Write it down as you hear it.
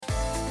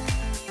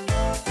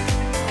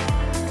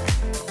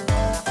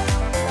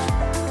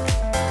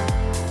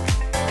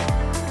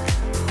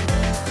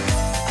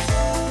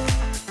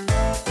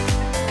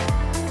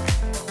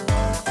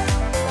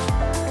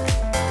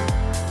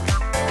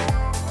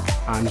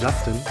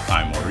Justin.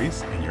 I'm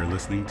Maurice, and you're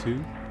listening to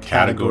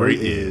Category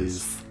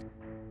Is.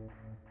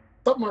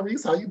 What's up,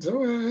 Maurice? How you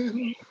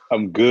doing?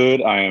 I'm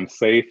good. I am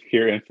safe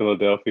here in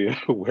Philadelphia,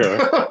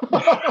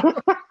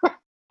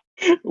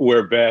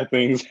 where bad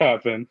things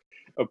happen,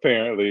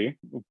 apparently.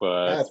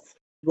 But Yes,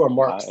 you are I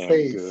marked am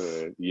safe.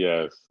 good.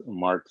 Yes,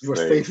 marked You are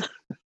safe. safe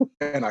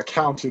and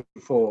accounted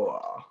for.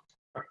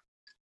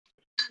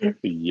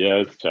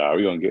 Yes, child.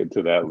 We're gonna get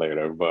into that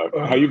later. But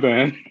how you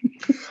been?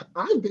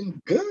 I've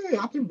been good.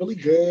 I've been really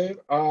good.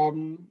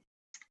 You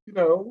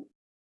know,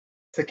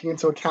 taking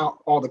into account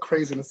all the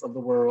craziness of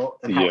the world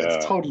and how it's Yeah.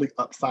 totally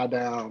upside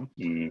down.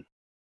 Mm.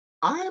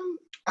 I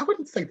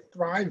wouldn't say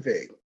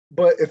thriving,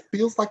 but it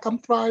feels like I'm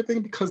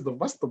thriving because the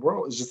rest of the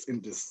world is just in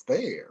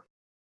despair.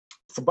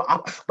 So, but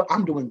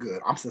I'm doing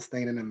good. I'm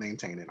sustaining and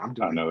maintaining. I'm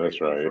doing I know that's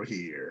great right. over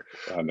here.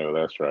 I know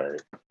that's right.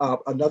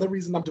 Another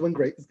reason I'm doing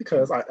great is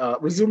because I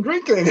resumed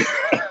drinking.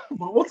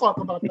 But we'll talk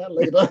about that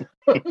later.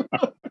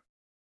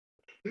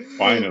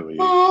 Finally.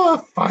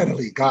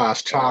 Finally.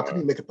 Gosh, child,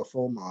 couldn't make it the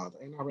full month.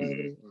 Ain't I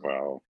ready?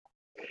 Wow.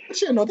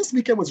 But yeah, no, this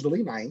weekend was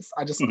really nice.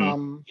 I just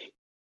Mhm.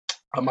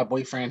 my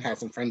boyfriend had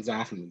some friends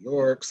down from New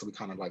York, so we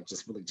kind of like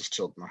just really just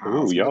chilled in the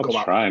house. Ooh, We y'all didn't go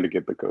out. trying to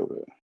get the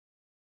COVID.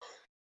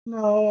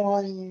 No,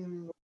 I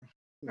mean,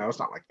 no, it's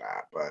not like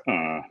that, but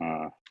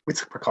Uh-huh. we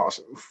took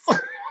precautions.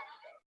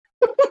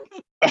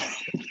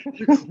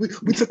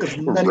 we took as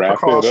many Wrap it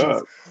precautions.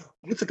 up.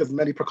 We took as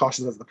many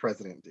precautions as the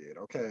president did,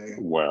 okay?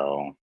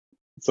 Well,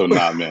 so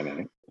not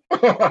many.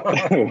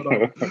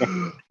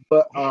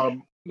 But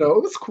no,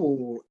 it was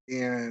cool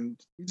and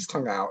we just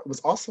hung out. It was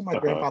also my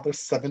grandfather's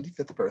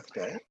 75th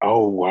birthday.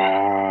 Oh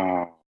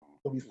wow.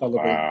 So we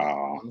celebrated that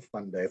Wow. on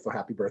Sunday. So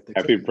happy birthday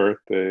Happy to him.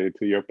 birthday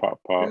to your pop.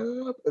 Yep.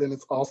 And then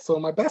it's also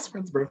my best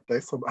friend's birthday,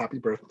 so happy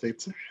birthday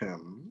to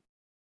him.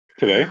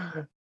 Today?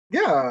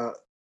 Yeah.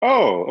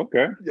 Oh,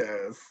 okay.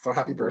 Yes. So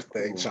happy Cool,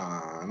 birthday, cool.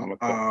 John. I'm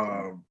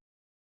excited.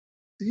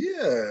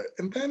 Yeah,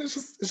 and then it's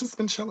just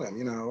been chilling,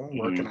 Mhm.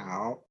 working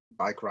out,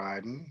 bike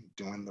riding,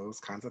 doing those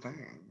kinds of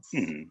things.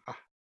 Mhm.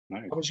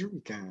 Nice. How was your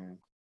weekend?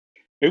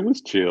 It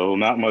was chill.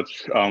 Not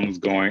much was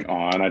going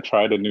on. I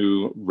tried a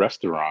new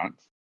restaurant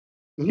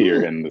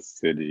here in the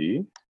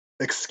city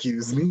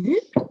Excuse me?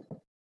 You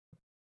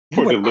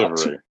for went out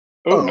to delivery.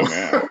 Oh no,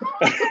 ma'am.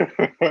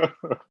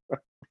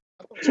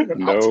 you went out to a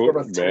No,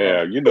 restaurant.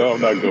 ma'am. You know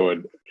I'm not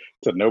going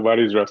to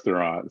nobody's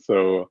restaurant.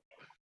 So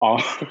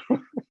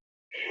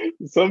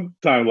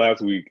sometime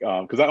last week,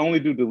 because I only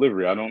do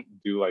delivery. I don't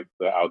do like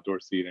the outdoor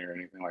seating or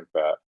anything like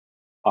that.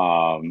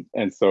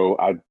 And so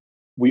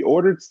we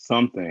ordered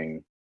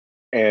something,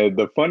 and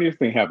the funniest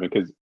thing happened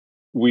because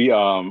we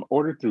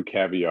ordered through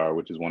Caviar,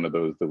 which is one of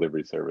those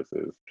delivery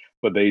services,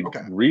 but they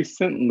Okay.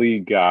 recently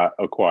got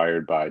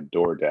acquired by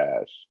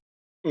DoorDash.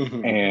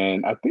 Mhm.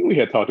 And I think we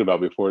had talked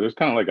about before, there's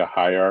kind of like a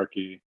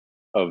hierarchy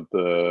of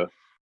the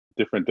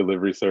different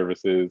delivery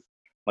services.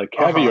 Like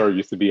Caviar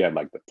used to be at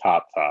like the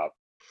top.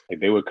 Like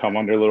they would come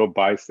on their little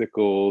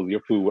bicycles.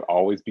 Your food would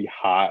always be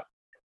hot.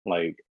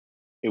 Like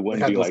it They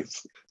wouldn't had be like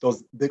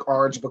those big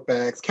orange book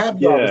bags.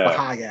 Caviar was the yeah,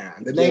 high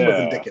end. The name was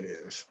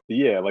indicative.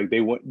 yeah. Like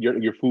they would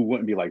your food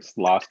wouldn't be like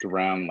sloshed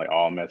around like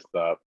all messed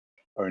up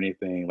or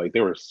anything. Like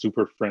they were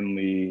super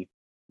friendly.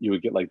 You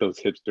would get like those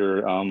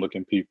hipster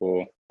looking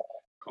people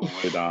who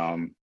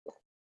would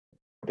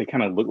they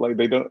kind of look like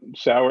they don't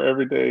shower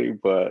every day,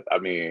 but I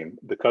mean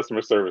the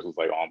customer service was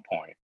like on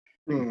point.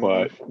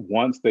 But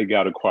once they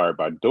got acquired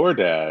by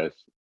DoorDash,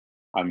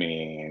 I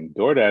mean,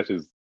 DoorDash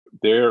is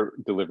their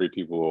delivery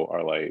people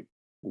are like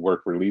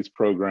work release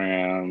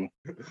program.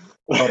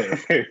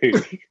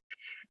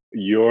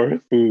 Your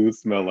food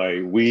smell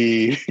like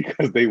weed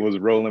because they was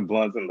rolling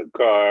blunts in the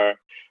car.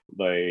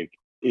 Like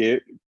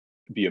it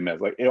be a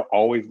mess. Like it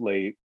always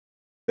late.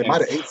 They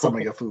might have ate some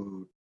of your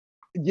food.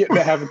 Yeah,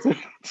 that happened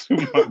to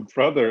my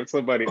brother.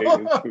 Somebody ate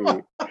his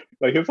food.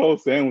 Like his whole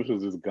sandwich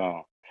was just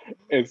gone.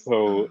 And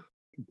so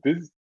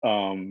this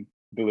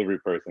delivery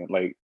person,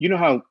 like you know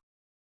how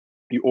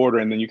you order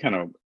and then you kind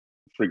of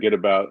forget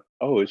about,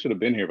 oh, it should have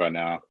been here by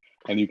now.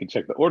 And you can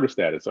check the order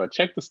status. So I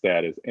checked the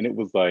status and it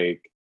was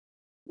like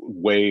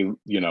way,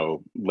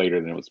 later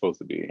than it was supposed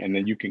to be. And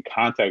then you can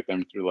contact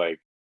them through like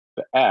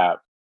the app.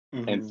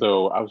 And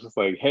so I was just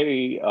like,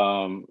 hey,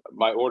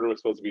 my order was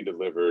supposed to be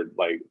delivered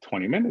like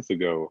 20 minutes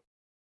ago.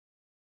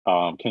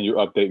 Can you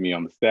update me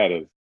on the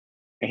status?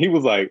 And he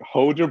was like,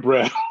 hold your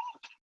breath.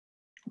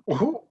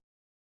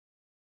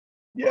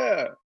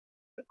 Yeah.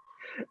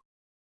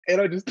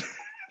 And I just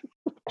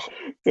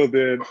so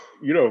then,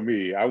 you know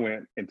me, I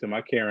went into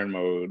my Karen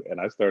mode and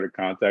I started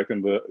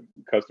contacting the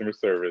customer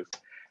service.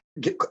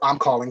 I'm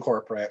calling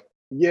corporate.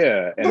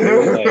 Yeah. And they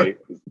were like,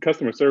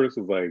 customer service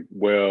was like,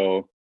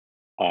 well,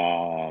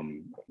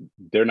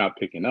 they're not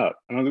picking up.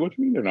 And I was like, what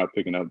do you mean they're not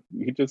picking up?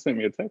 He just sent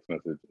me a text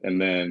message. And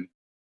then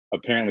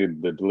apparently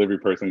the delivery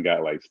person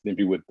got like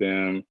snippy with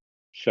them,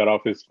 shut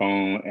off his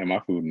phone, and my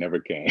food never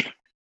came.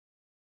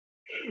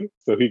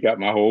 So he got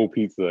my whole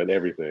pizza and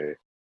everything.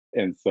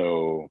 And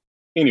so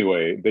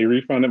anyway, they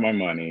refunded my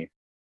money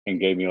and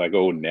gave me like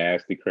old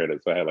nasty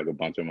credit. So I had like a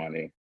bunch of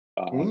money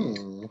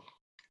on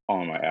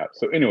on my app.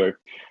 So anyway,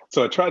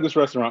 so I tried this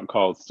restaurant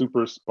called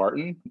Super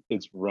Spartan.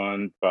 It's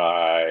run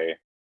by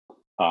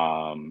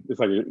it's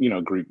like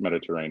a Greek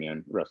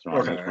Mediterranean restaurant.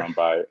 It's Okay. run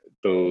by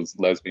those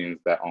lesbians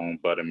that own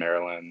Bud and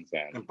Maryland's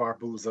And and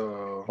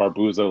Barbuzo.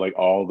 Barbuza, like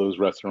all those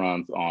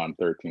restaurants on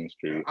 13th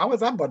Street. I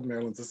was at Bud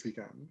Maryland's this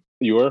weekend.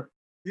 You were?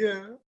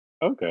 Yeah.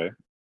 Okay.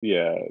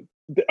 Yeah.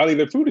 I mean,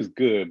 the food is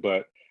good,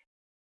 but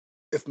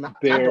It's not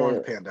during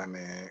the they're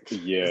pandemic.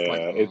 yeah,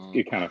 It's like,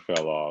 it kind of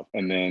fell off.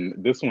 And then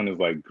this one is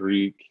like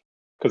Greek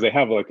because they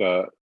have like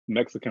a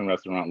Mexican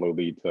restaurant,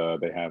 Lolita.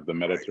 They have the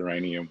right.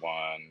 Mediterranean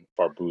one,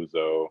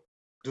 Barbuzo,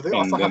 Do they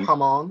also and have then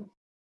hamon?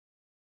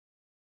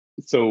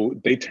 so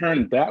they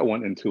turned that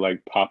one into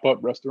like pop-up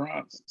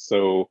restaurants.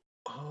 So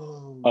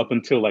Oh. up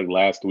until like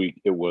last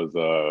week, it was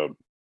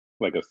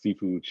like a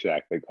seafood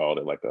shack. They called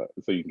it like a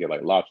so you can get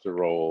like lobster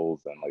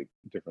rolls and like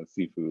different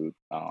seafood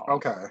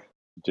Okay.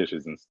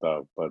 dishes and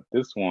stuff. But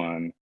this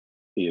one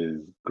is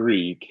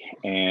Greek,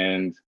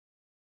 and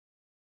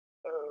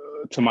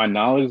to my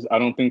knowledge, I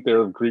don't think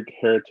they're of Greek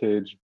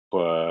heritage,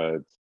 but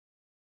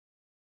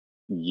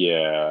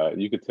yeah,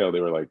 you could tell they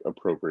were like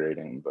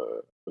appropriating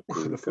the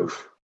food The food.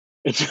 because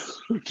it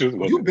just You've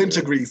wasn't been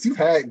to good. Greece. You've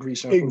had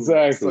Grecian food.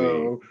 Exactly.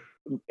 So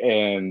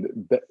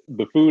And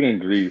the food in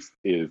Greece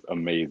is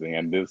amazing,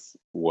 and this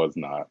was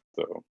not.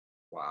 So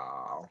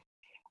wow.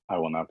 I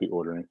will not be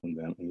ordering from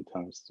them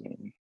anytime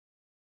soon.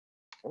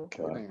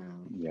 Okay. But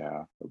Then.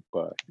 yeah,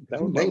 but that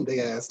You was my named their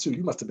weekend. ass too.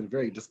 You must have been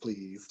very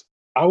displeased.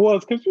 I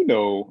was because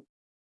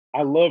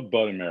I love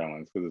Bud and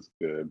Maryland's because it's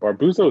good.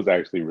 Barbuso is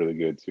actually really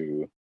good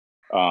too.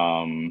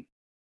 Um,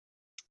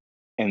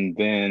 and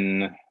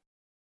then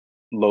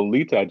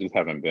Lolita, I just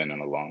haven't been in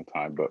a long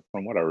time, but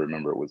from what I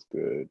remember, it was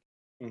good.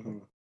 Mm-hmm.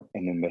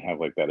 And then they have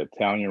like that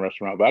Italian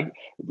restaurant. But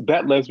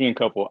that lesbian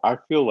couple, I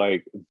feel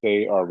like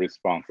they are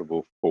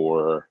responsible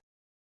for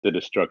the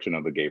destruction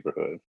of the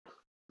neighborhood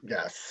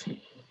Yes.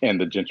 and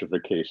the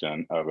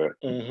gentrification of it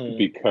Mm-hmm.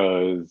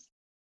 because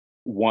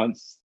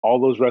once all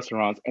those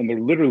restaurants, and they're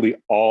literally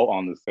all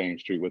on the same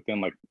street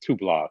within like 2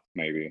 blocks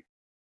maybe,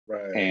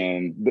 Right.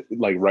 and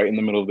like right in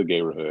the middle of the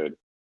neighborhood.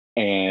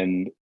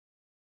 And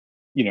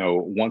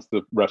once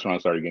the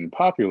restaurants started getting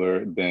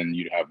popular, then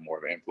you'd have more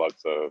of an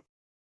influx of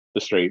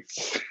the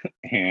straights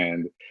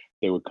and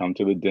they would come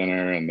to the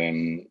dinner and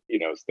then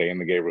stay in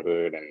the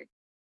neighborhood and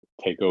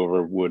take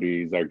over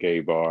Woody's, our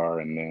gay bar,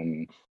 and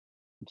then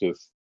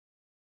just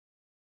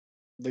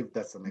They've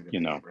decimated you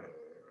the know neighborhood.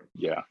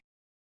 yeah,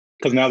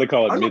 because now they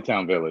call it I don't-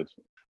 Midtown Village.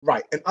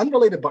 Right. And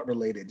unrelated but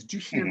related. Did you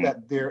hear Mhm.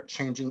 that they're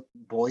changing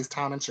Boys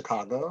Town in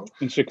Chicago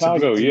In to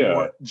Chicago, be a yeah,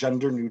 more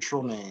gender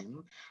neutral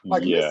name?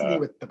 Like, miss me yeah,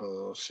 with the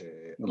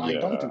bullshit. Like,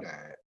 don't do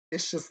that.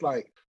 It's just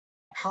like,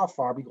 how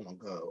far are we gonna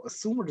go?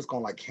 Assume we're just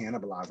gonna like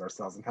cannibalize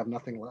ourselves and have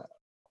nothing left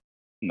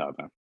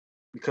nothing.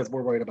 because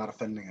we're worried about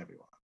offending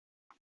everyone.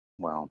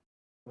 Well,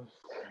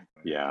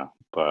 yeah,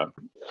 but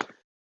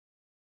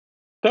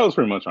that was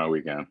pretty much my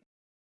weekend.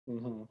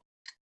 Mm-hmm.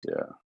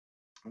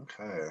 Yeah.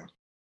 Okay.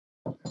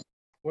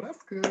 Well,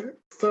 that's good.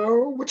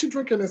 So, what you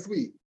drinking this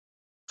week?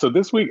 So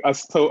this week, I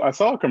saw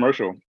a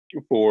commercial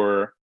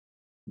for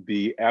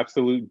the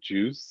Absolute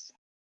Juice,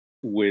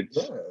 which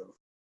Yes,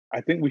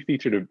 I think we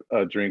featured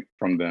a drink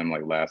from them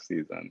like last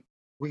season.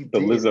 we The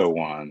did. Lizzo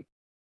one.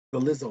 The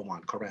Lizzo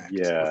one, correct?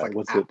 Yeah, It's like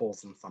what's it?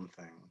 apples and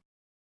something.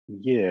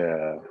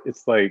 Yeah,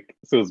 it's like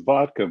so it's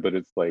vodka, but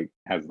it's like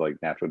has like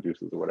natural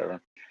juices or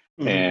whatever.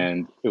 Mhm.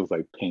 And it was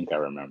like pink, I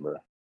remember.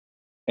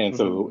 And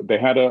so Mhm. they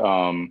had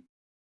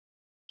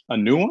a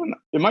new one.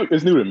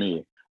 It's new to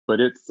me, but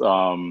it's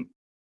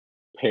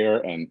pear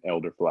and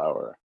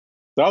elderflower.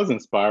 So I was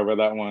inspired by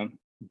that one,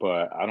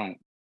 but I don't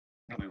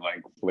really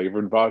like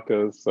flavored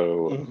vodkas,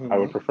 so I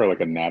would Mhm. prefer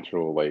like a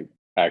natural, like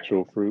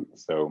actual fruit.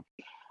 So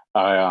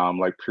I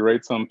like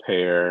pureed some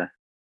pear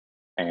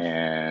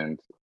and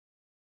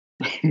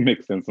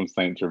mixed in some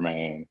Saint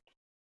Germain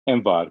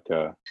and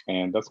vodka,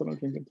 and that's what I'm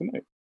drinking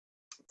tonight.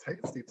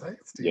 Tasty,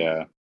 tasty.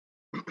 Yeah,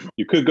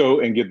 you could go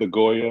and get the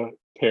Goya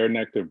pear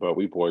nectar, but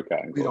we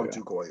boycotting We Goya. don't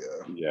do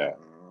Goya. Yeah,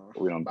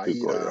 we don't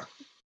do Goya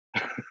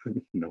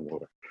no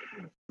more.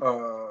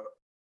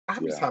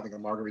 I'm just Yeah. having a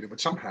margarita,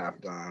 which I'm half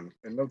done.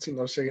 And no tea,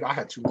 no shade. I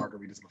had 2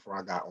 margaritas before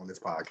I got on this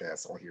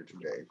podcast on here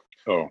today.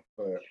 Oh,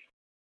 But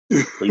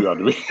so you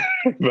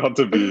about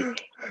to be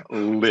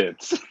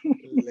lit.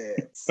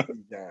 let's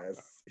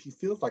yes. He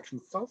feels like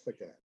himself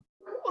again.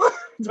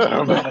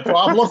 Don't have a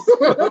problem.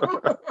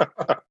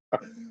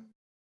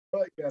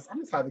 But yes, I'm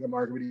just having a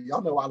margarita.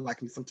 Y'all know I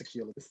like me some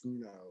tequila. This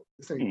ain't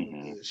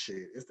even good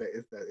shit. It's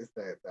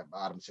that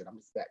bottom shit. I'm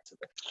just back to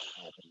the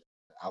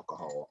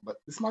alcohol. But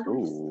this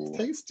margarita is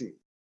tasty.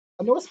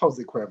 I know it's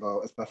Jose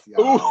Cuervo, especially.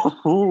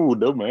 Ooh,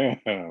 no man.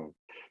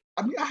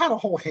 I mean, I had a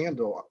whole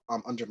handle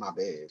under my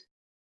bed.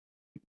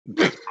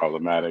 That's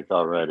problematic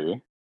already.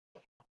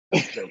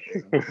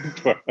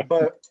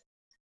 But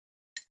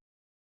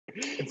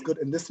it's good.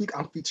 And this week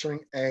I'm featuring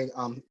a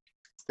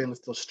stainless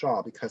steel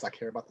straw because I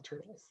care about the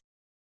turtles.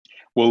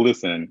 Well,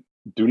 listen,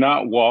 do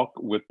not walk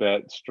with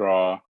that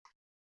straw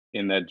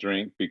in that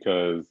drink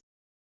because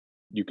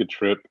you could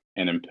trip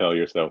and impale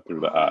yourself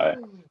through the eye,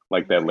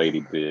 like that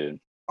lady did.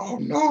 Oh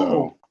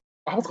no!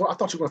 So, I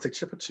thought you were gonna say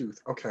chip a tooth.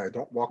 Okay,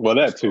 don't walk. Well,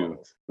 that too,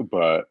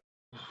 but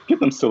get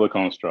them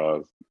silicone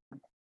straws.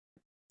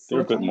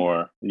 They're a bit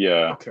more,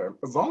 yeah. Okay,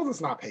 as long as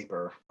it's not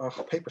paper.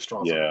 Paper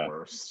straws are the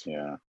worst.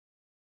 Yeah.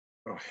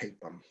 I hate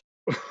them.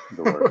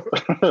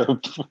 The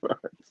worst.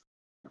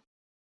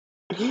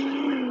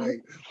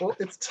 Right. Well,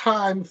 it's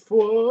time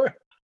for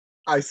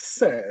I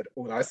said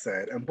what I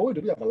said, and boy,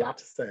 do we have a lot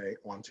to say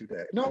on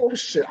today. No,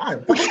 shit,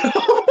 I'm.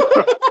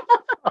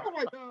 Oh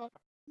my god.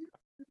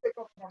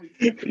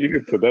 You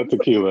can put that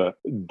tequila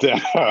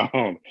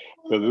down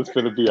because it's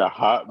going to be a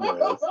hot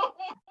mess.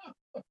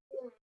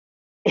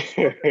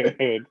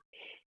 And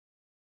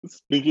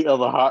speaking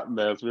of a hot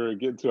mess, we're going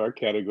to get to our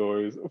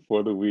categories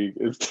for the week.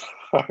 It's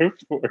time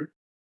for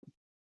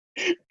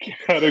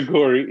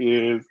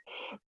category is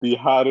the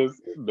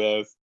hottest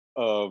mess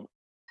of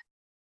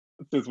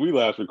since we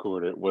last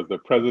recorded was the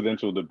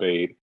presidential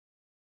debate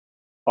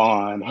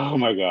on, oh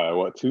my God,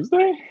 what,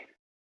 Tuesday?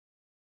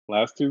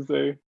 Last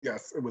Tuesday?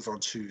 Yes, it was on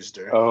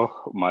Tuesday.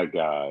 Oh my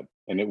God.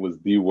 And it was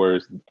the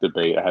worst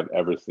debate I have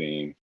ever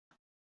seen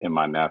in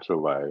my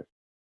natural life.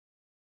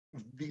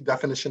 The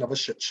definition of a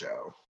shit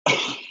show.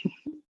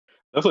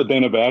 That's what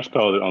Dana Bash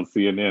called it on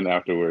CNN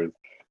afterwards.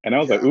 And I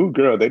was like, ooh,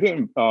 girl, they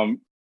didn't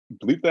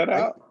bleep that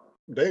out?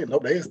 They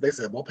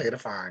said, we'll pay the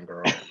fine,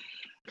 girl.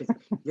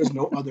 There's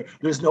no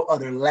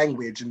other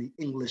language in the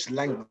English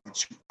language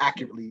to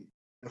accurately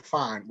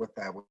define what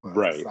that was.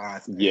 Right.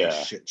 Besides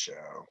a shit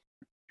show.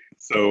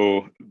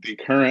 So the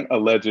current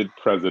alleged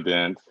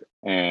president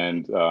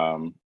and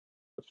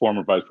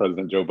former Vice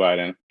President Joe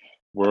Biden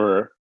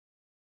were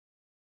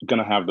going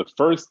to have the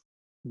first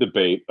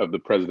debate of the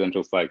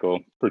presidential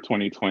cycle for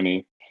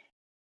 2020.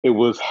 It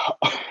was,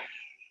 I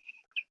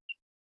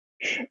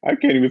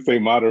can't even say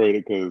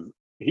moderated because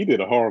he did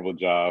a horrible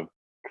job.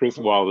 Chris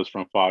Wallace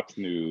from Fox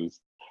News.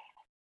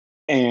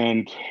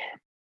 And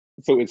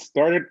so it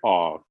started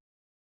off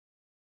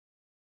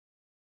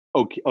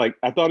okay. Like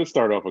I thought it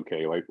started off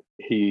okay. Like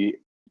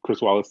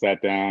Chris Wallace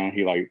sat down,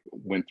 he like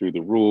went through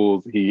the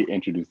rules, he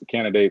introduced the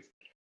candidates.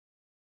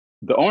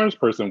 The orange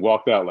person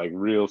walked out like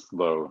real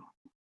slow,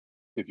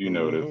 if you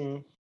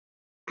noticed.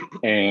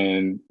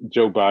 And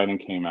Joe Biden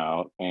came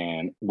out,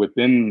 and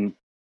within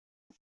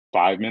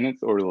 5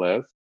 minutes or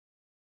less,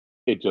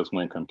 it just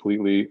went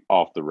completely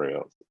off the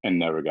rails and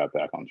never got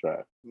back on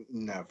track.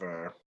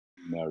 Never.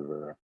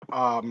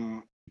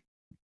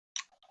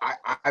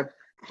 I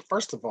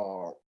first of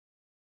all,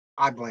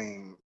 I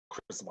blame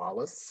Chris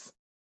Wallace.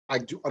 I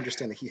do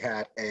understand that he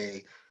had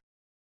a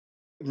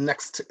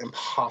next to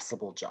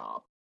impossible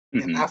job.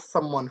 Mm-hmm. And as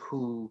someone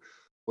who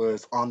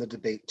was on the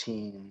debate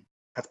team,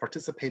 has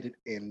participated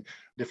in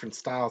different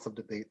styles of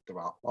debate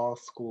throughout law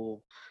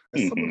school,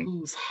 as someone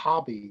whose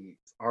hobby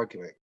is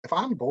arguing, if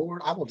I'm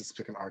bored, I will just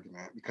pick an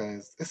argument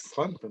because it's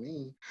fun for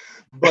me.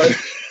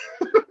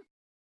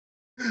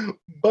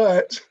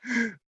 But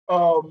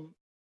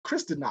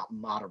Chris did not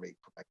moderate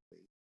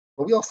correctly.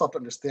 But we also have to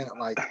understand that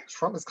like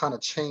Trump has kind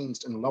of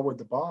changed and lowered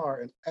the bar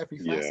in every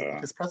facet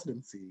of his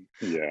presidency.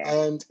 Yeah.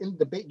 And in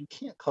debate, you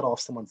can't cut off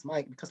someone's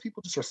mic because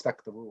people just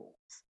respect the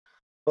rules.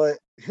 But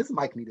his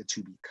mic needed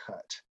to be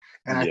cut.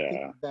 And I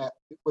think that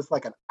it was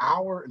like an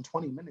hour and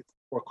 20 minutes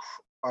before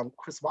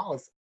Chris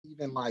Wallace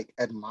even like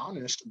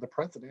admonished the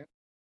president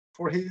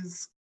for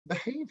his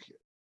behavior.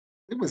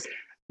 It was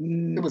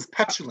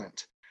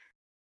petulant.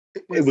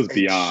 It was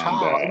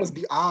beyond that. It was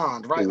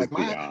beyond, right? Like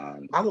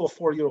my little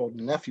 4-year-old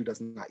nephew does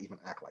not even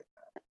act like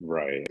that.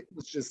 Right. It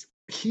was just,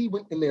 he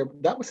went in there,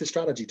 that was his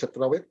strategy, to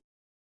throw it,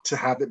 to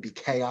have it be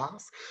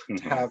chaos,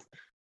 to have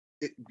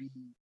it be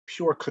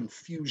pure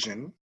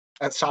confusion.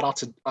 Shout out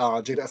to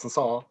Jada Essence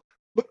Hall.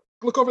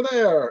 Look over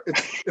there.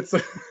 It's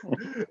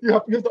you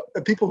have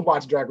the people who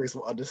watch Drag Race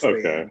will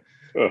understand.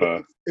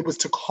 Okay. It was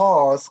to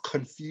cause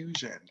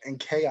confusion and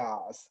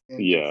chaos. And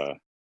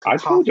I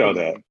told y'all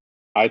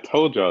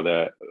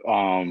that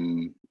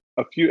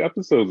a few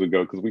episodes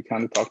ago because we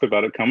kind of talked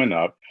about it coming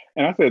up,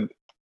 and I said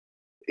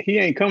he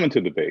ain't coming to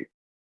debate.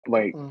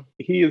 Like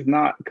he is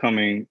not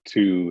coming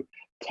to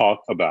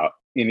talk about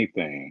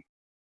anything,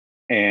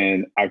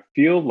 and I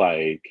feel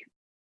like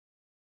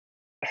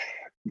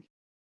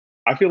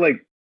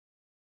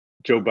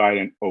Joe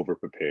Biden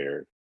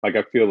overprepared. Like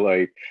I feel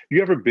like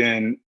you ever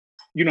been,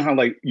 you know how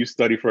like you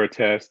study for a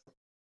test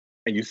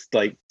and you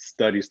like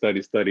study,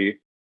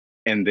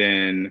 and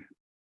then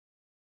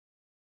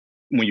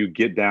when you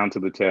get down to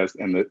the test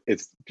and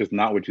it's just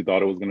not what you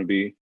thought it was going to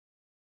be.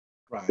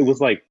 Right. It was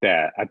like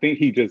that. I think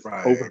he just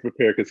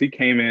overprepared because he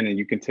came in and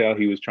you can tell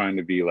he was trying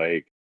to be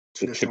like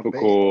the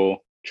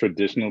typical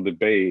traditional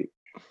debate.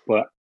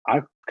 But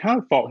I kind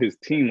of fault his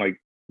team.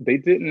 Like they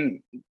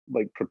didn't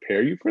like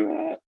prepare you for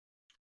that.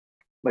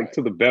 Like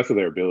to the best of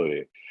their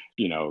ability,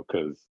 you know,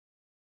 because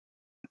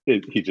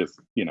he just,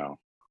 you know,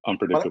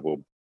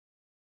 unpredictable.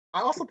 But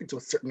I also think to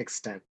a certain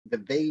extent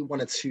that they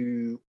wanted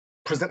to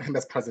present him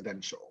as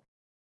presidential.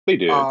 They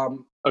did. A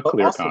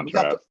clear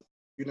contrast.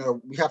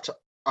 We have to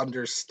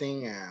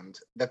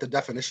understand that the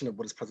definition of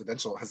what is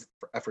presidential has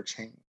forever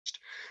changed.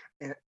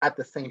 and at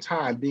the same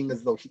time, being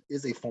as though he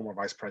is a former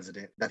vice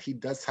president, that he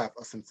does have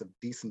a sense of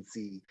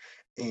decency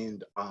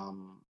and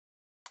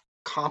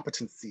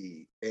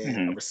competency and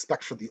a Hmm.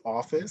 respect for the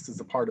office is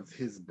a part of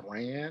his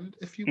brand,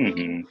 if you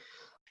will.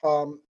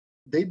 Hmm.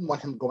 They didn't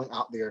want him going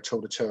out there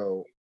toe to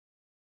toe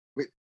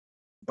with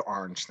the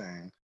orange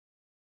thing.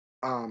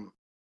 Um,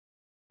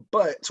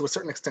 but to a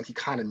certain extent, he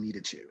kind of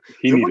needed to.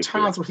 He There were needed to.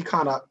 times where he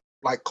kind of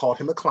like called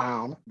him a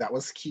clown. That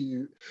was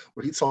cute.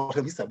 Where he told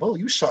him, he said, "Well,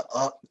 you shut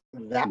up."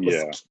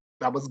 Yeah.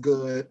 That was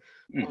good.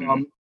 Hmm.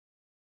 Um,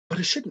 but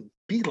it shouldn't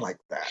be like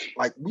that.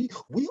 Like we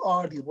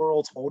are the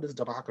world's oldest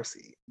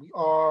democracy. We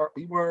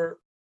were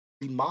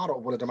the model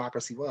of what a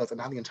democracy was, and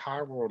now the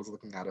entire world is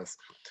looking at us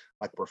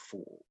like we're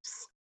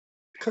fools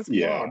because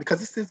we are. Yeah. Because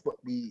this is what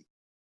we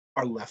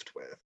are left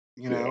with,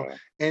 you know. Yeah.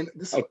 And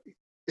this I,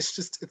 it's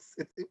just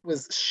it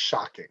was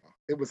shocking.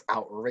 It was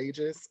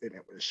outrageous and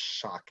it was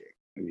shocking.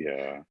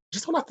 yeah.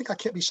 Just when I think I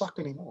can't be shocked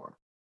anymore.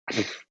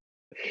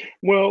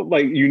 Well,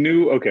 like you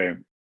knew, okay,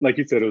 like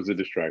you said, it was a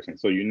distraction.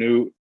 So you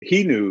knew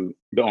he knew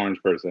the orange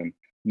person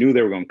knew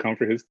they were going to come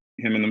for him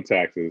and them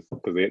taxes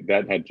because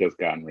that had just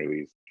gotten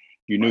released.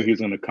 You knew he Right. was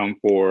going to come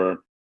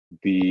for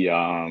the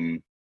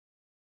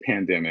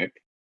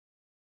pandemic.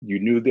 You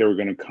knew they were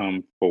going to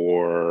come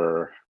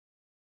for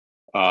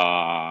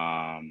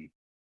um,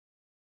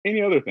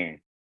 any other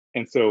thing,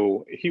 and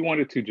so he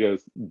wanted to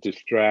just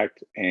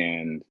distract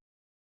and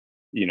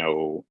you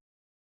know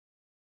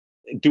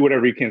do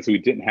whatever he can so he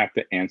didn't have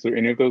to answer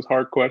any of those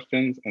hard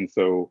questions. And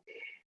so,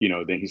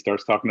 then he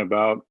starts talking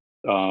about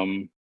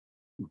um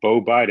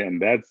Bo Biden.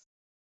 That's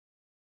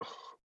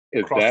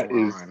if Cross the that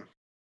is line.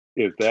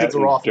 if Kids that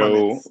are is off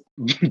Joe limits.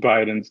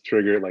 Biden's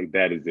trigger, like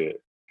that is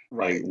it.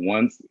 Like Right.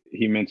 once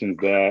he mentions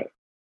that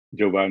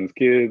Joe Biden's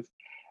kids,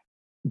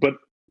 but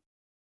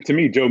to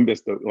me, Joe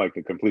missed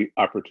a complete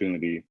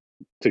opportunity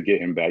to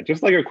get him back.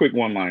 Just like a quick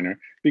one-liner, Hmm.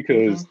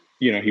 because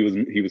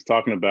he was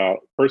talking about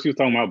first he was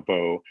talking about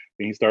Bo,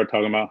 then he started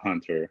talking about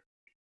Hunter,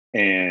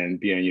 and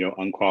being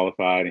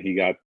unqualified, and he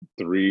got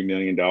 $3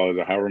 million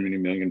or however many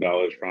 $1 million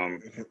from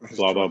His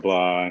blah blah drug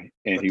blah,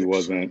 and he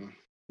wasn't addiction.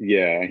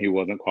 yeah, and he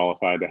wasn't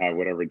qualified to have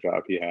whatever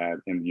job he had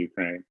in the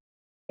Ukraine.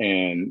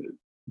 And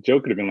Joe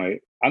could have been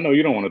like, I know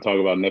you don't want to talk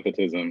about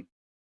nepotism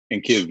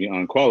and kids being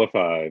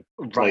unqualified.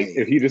 Like if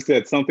Right. he just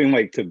said something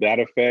like to that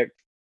effect,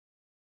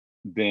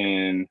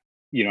 then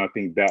I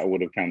think that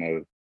would have kind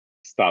of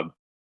stopped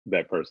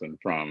that person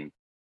from Right.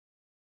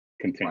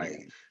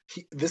 continuing.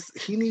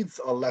 He needs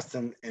a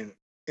lesson in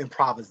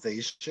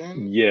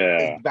improvisation.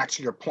 Yeah. Back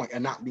to your point,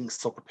 and not being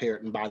so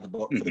prepared and by the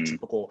book for the Hmm.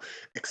 typical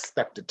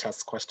expected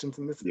test questions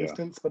in this Yeah.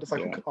 instance. But it's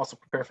like who Yeah. can also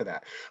prepare for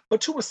that?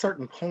 But to a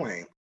certain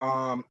point,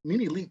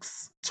 Nene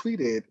Leakes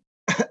tweeted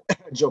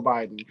Joe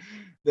Biden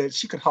that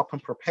she could help him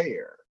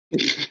prepare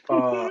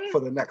for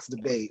the next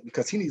debate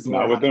because he needs to Not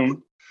learn how with to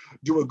them,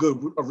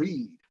 do a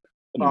read.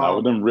 not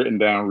with them Um, written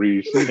down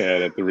reads she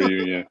had at the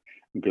reunion.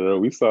 Girl,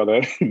 we saw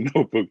that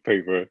notebook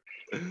paper.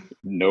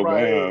 No,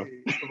 Right,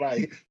 ma'am.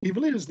 right. He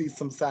really just needs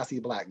some sassy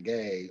black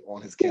gay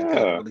on his campaign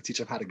to Yeah. really teach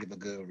him how to give a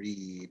good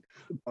read.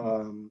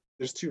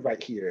 There's two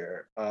right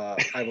here.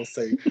 I will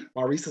say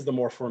Maurice is the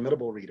more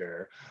formidable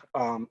reader,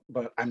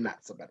 but I'm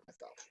not so bad at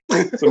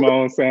myself.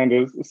 Simone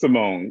Sanders,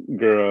 Simone,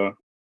 girl,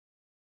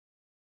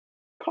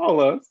 call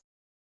us.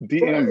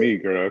 DM me,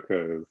 Right. girl,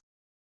 because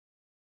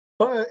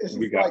But it's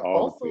we just got like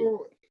all the tea.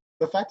 also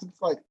the fact that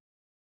it's like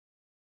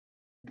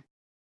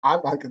I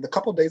like the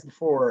couple days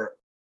before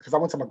because I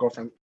went to my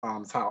girlfriend's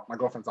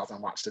house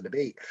and watched the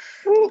debate.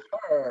 With Ooh,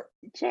 her,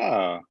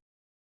 child.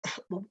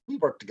 we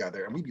work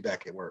together and we be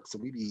back at work,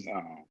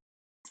 Oh,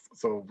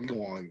 so we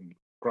go on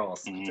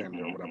cross examine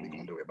or whatever we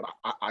gonna mm-hmm. do it.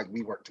 But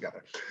we work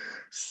together.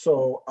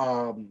 So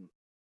I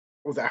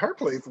was at her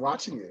place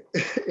watching it,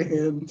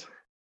 and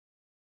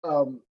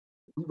um,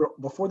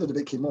 before the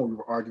debate came on, we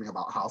were arguing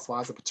about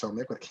Housewives of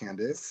Potomac with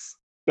Candace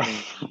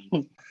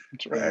and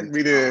Drag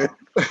me there.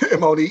 and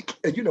Monique.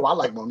 And I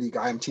like Monique.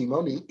 I am Team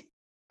Monique.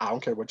 I don't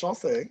care what y'all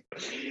say.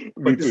 Me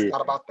But this is too.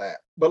 not about that.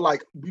 But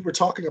like we were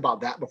talking about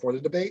that before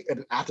the debate, and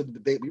then after the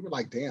debate, we were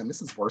like, "Damn,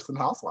 this is worse than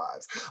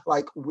Housewives."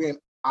 Like when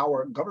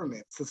our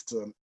government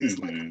system is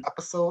like an Mm-hmm.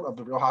 episode of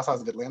the Real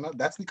Housewives of Atlanta,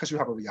 that's because you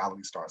have a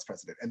reality star as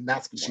president, and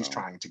that's what she's Well,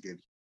 trying to give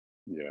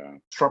yeah.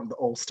 Trump, the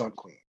old stunt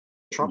queen.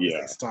 Trump is a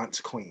Yeah.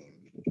 stunt queen.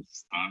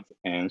 Stunts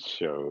and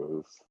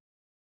shows.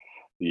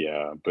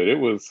 Yeah. But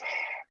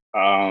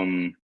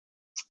um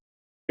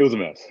it was a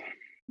mess.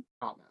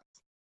 Hot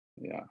mess,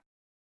 Yeah.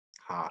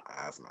 hot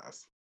ass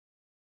mess.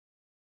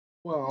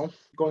 Well,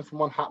 going from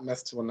one hot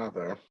mess to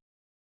another,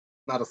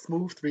 not a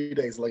smooth 3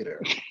 days later.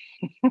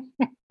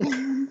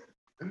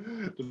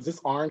 Does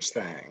this orange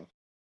thing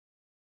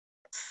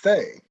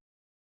say,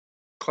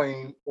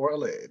 claim, or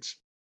allege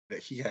that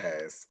he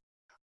has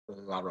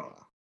La Rona?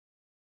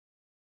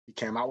 He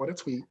came out with a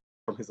tweet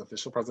from his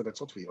official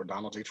presidential tweet or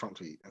Donald J. Trump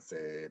tweet and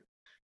said,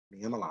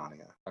 me and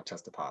Melania have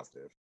tested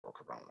positive for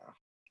Corona.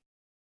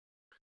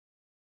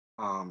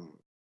 Um,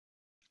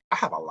 I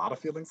have a lot of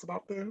feelings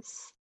about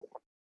this.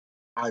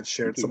 I've Me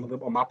shared some too. of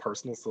them on my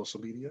personal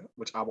social media,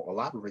 which I will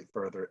elaborate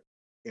further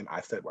in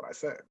I Said What I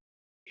Said.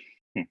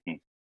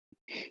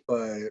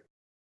 But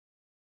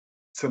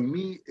to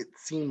me, it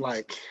seemed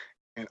like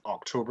an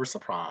October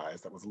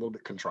surprise that was a little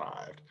bit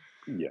contrived.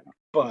 Yeah.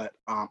 But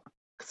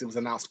because it was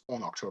announced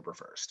on October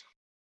 1st.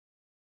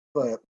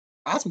 But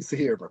as we sit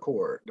here and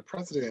record, the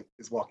president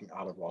is walking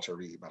out of Walter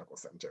Reed Medical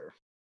Center.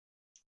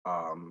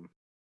 Um,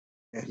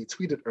 and he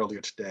tweeted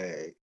earlier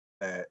today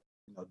that,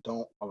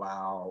 don't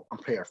allow, I'm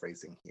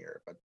paraphrasing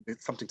here, but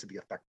it's something to the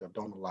effect of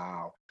don't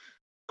allow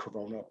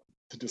Corona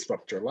to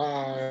disrupt your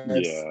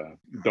lives. Yeah.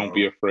 Don't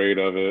be afraid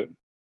of it.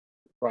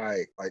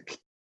 Right. Like,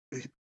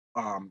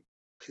 um,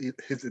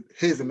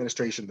 his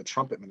administration, the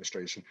Trump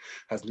administration,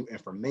 has new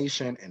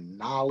information and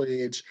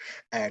knowledge,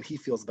 and he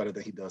feels better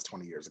than he does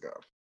 20 years ago.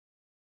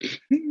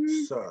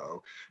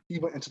 So he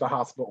went into the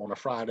hospital on a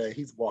Friday.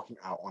 He's walking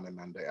out on a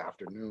Monday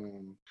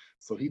afternoon.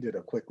 So he did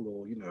a quick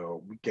little,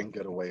 weekend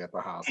getaway at the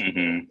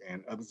hospital,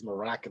 and others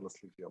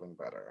miraculously feeling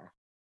better.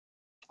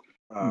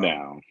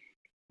 Now,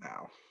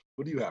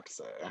 what do you have to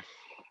say?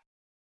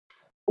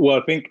 Well,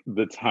 I think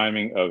the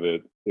timing of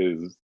it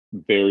is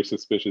very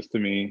suspicious to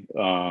me.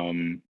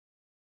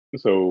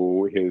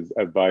 So his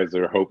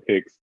advisor, Hope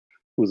Hicks,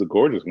 who's a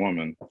gorgeous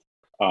woman,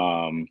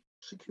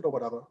 she cute or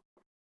whatever,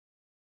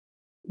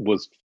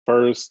 was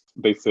first.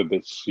 They said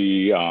that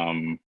she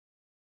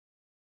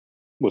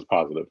was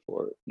positive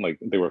for it. Like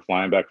they were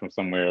flying back from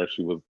somewhere.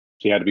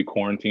 She had to be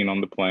quarantined on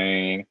the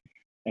plane,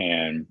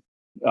 and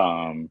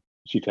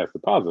she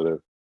tested positive.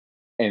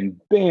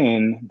 And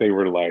then they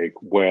were like,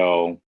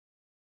 well,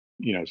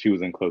 she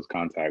was in close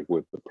contact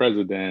with the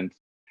president.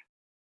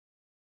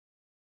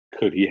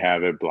 Could he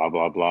have it? Blah,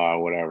 blah, blah,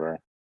 whatever.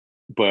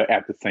 But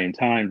at the same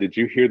time, did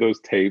you hear those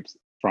tapes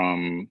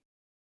from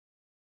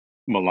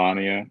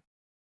Melania?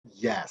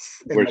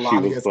 Yes. Where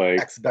Melania's she was like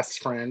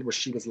ex-best friend, where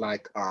she was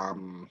like,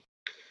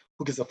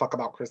 who gives a fuck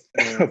about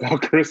Christmas?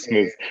 About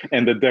Christmas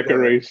and the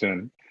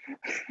decoration.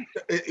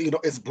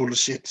 It's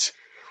bullshit.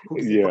 Who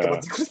gives a fuck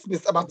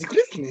about the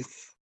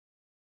Christmas?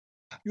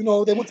 They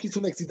want me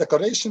to make the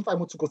decorations. I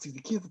want to go see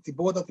the kids, the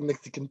borders, the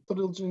Mexican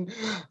children.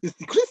 It's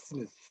the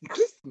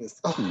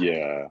Christmas. Oh.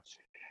 Yeah.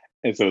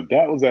 And so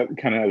that was at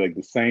kind of like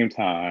the same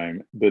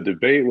time. The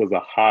debate was a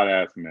hot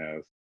ass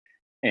mess,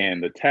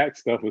 and the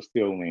tax stuff was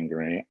still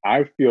lingering.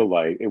 I feel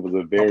like it was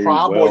a very the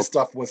Proud Boy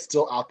stuff was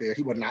still out there.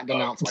 He would not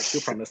denounce white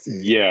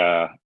supremacy.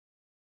 Yeah.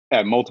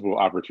 At multiple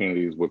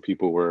opportunities where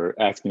people were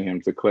asking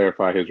him to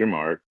clarify his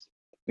remarks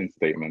and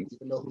statements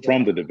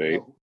from the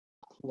debate.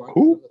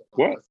 Who?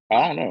 What?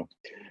 I don't know.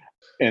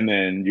 And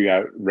then you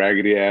got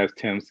raggedy ass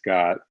Tim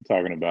Scott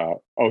talking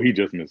about, he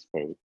just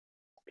misspoke.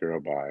 Girl,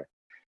 bye.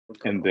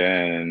 And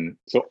then,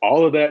 so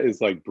all of that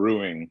is like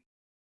brewing.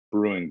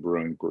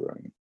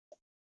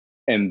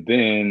 And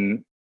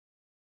then,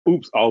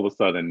 oops, all of a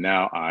sudden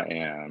now I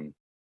am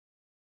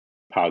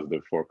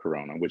positive for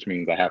Corona, which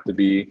means I have to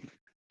be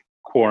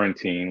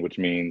quarantined, which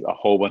means a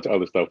whole bunch of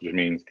other stuff, which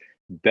means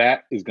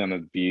that is going to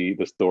be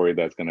the story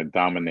that's going to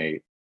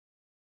dominate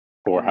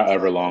for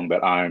however long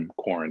that I'm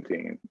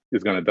quarantined.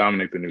 Is going to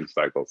dominate the news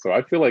cycle. So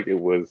I feel like it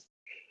was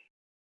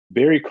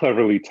very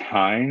cleverly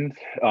timed.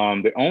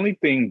 The only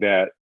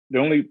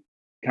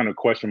kind of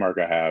question mark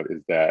I have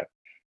is that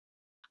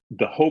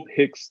the Hope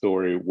Hicks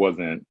story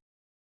wasn't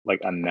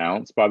like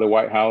announced by the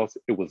White House.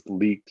 It was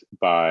leaked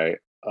by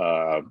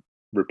a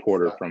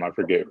reporter from, I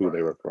forget who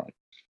they were from,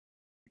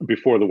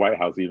 before the White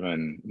House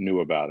even knew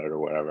about it or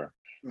whatever.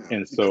 Yeah,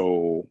 and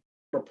so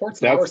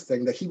reports now are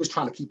saying that he was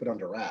trying to keep it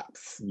under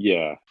wraps.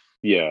 Yeah.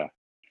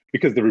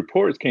 Because the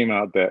reports came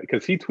out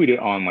because he tweeted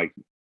on like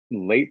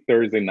late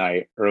Thursday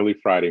night, early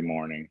Friday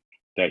morning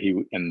that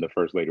he and the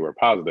first lady were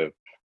positive.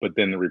 But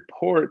then the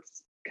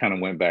reports kind of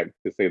went back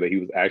to say that he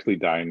was actually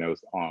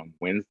diagnosed on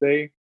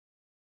Wednesday,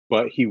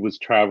 but he was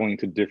traveling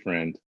to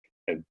different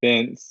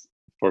events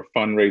for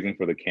fundraising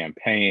for the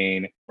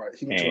campaign. Right,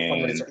 he went to a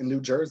fundraiser in New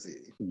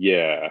Jersey.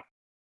 Yeah.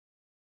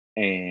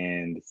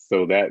 And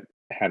so that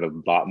had a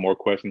lot more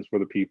questions for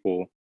the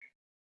people.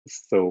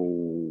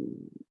 So,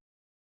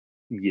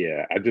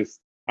 yeah, I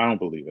don't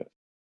believe it.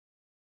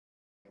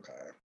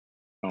 Okay.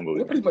 I don't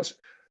believe it. Pretty much,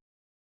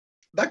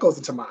 that goes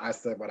into I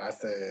said what I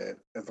said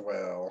as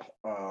well.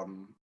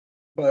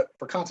 But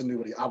for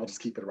continuity, I will just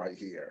keep it right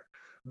here.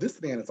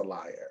 This man is a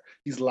liar.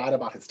 He's lied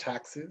about his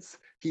taxes.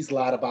 He's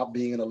lied about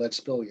being an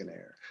alleged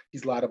billionaire.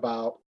 He's lied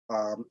about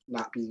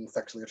not being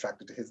sexually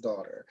attracted to his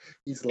daughter.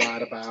 He's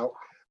lied about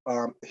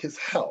his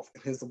health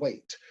and his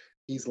weight.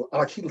 He's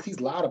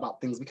lied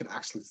about things we can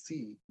actually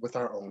see with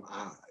our own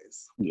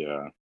eyes.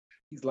 Yeah.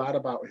 He's lied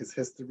about his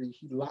history.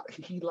 He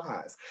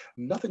lies.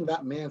 Nothing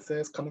that man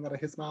says coming out of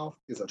his mouth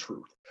is a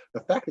truth.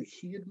 The fact that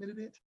he admitted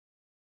it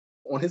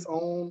on his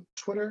own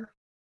Twitter,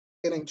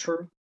 it ain't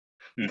true.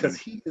 Because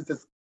he is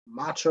this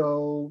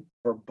macho,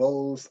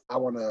 verbose, I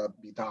want to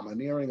be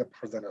domineering and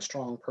present a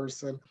strong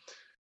person.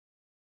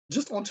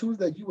 Just on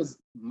Tuesday, you was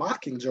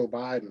mocking Joe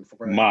Biden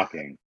for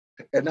mocking.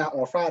 And now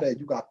on Friday,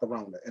 you got the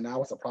Rona, and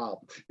now it's a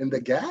problem. And the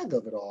gag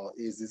of it all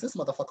is this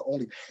motherfucker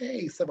only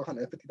paid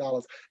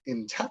 $750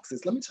 in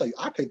taxes. Let me tell you,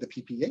 I paid the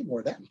PPA more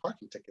of that in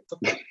parking tickets.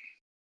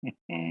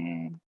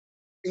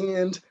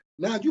 And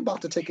now you're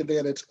about to take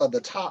advantage of the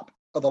top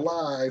of the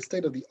lives,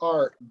 state of the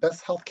art,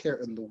 best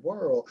healthcare in the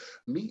world.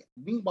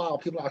 Meanwhile,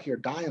 people out here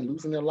dying,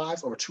 losing their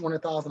lives, over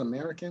 200,000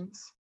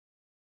 Americans.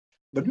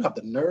 Then you have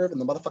the nerve and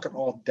the motherfucking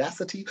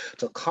audacity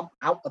to come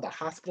out of the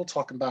hospital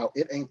talking about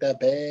it ain't that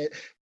bad.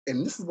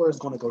 And this is where it's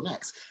going to go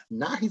next.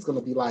 Now he's going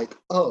to be like,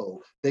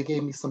 oh, they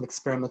gave me some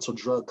experimental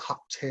drug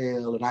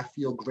cocktail and I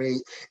feel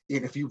great.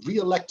 And if you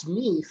reelect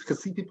me,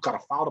 because see, people got to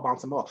file to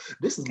bounce him off.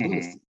 This is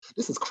lunacy.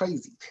 This is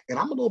crazy. And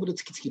I'm a little bit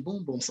of tiki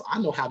boom boom, so I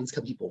know how these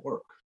people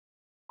work.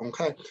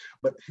 Okay.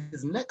 But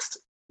his next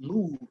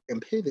move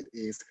and pivot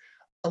is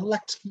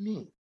elect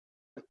me.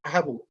 And I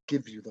will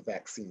give you the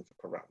vaccine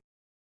for corona.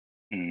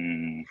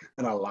 And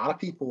a lot of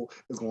people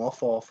is gonna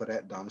fall for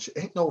that dumb shit.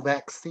 Ain't no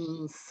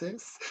vaccine,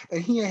 sis.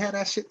 And he ain't had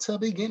that shit to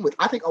begin with.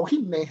 I think,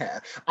 he may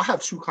have. I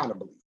have two kind of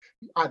beliefs.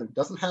 He either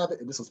doesn't have it,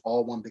 and this is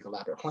all one big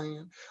elaborate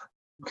plan.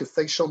 You could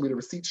say, show me the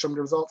receipts, show me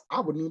the results. I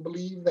wouldn't even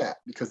believe that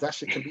because that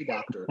shit can be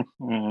doctored.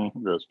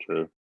 That's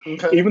true.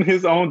 Okay? Even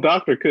his own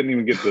doctor couldn't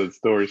even get the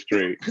story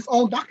straight. His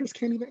own doctors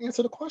can't even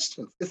answer the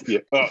questions. He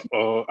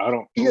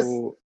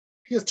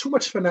has too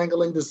much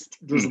finagling.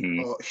 There's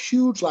a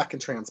huge lack in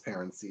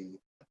transparency.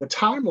 The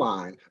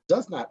timeline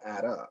does not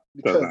add up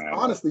because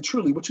honestly,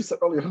 truly, what you said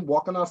earlier, him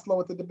walking out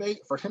slow at the debate,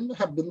 for him to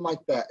have been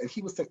like that, and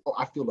he was saying,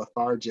 I feel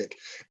lethargic,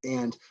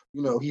 and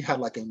he had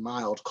like a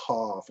mild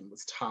cough and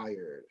was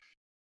tired.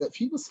 If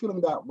he was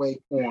feeling that way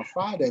on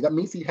Friday, that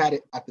means he had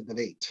it at the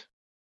debate.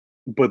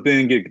 But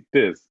then get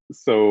this.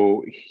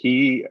 So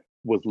he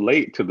was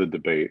late to the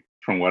debate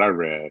from what I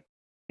read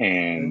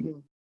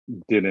and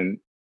didn't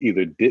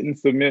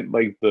submit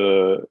like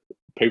the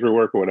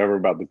paperwork or whatever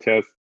about the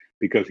test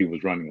because he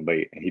was running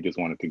late and he just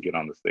wanted to get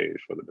on the stage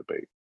for the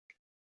debate.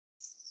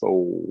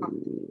 So.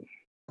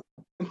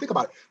 And think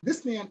about it.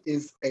 This man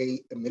is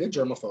a admitted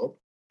germaphobe.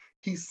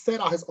 He said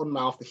out his own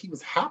mouth that he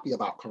was happy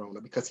about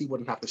Corona because he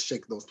wouldn't have to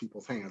shake those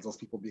people's hands, those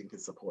people being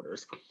his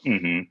supporters.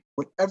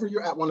 Whenever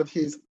you're at one of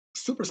his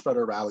super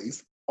spreader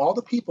rallies, all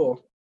the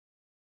people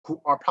who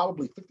are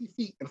probably 50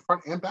 feet in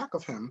front and back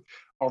of him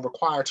are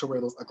required to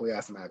wear those ugly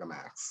ass MAGA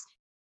masks.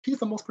 He's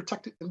the most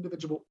protected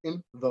individual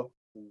in the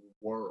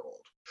world.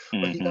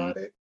 But he got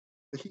it.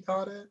 He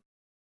got it.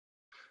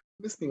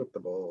 Miss me with the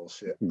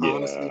bullshit. Yeah.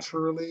 Honestly,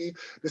 truly,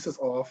 this is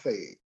all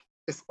fake.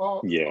 It's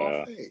all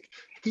fake.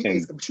 He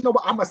is, but you know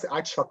what? I must say,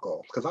 I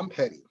chuckle because I'm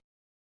petty.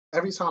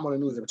 Every time on the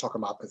news they were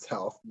talking about his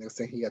health, and they were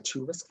saying he had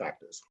two risk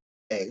factors.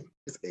 A,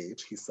 his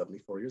age, he's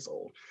 74 years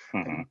old.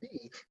 And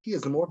B, he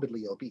is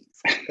morbidly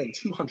obese and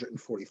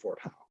 244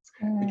 pounds.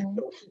 And he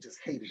just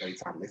hated every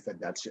time they said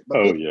that shit.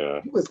 But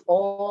he was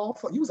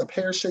a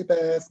pear-shaped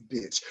ass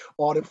bitch.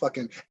 All the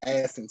fucking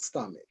ass and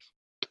stomach.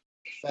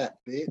 Fat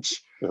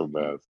bitch. So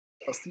bad.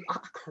 Oh, see, I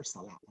curse a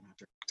lot when I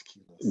drink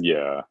tequila.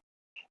 Yeah.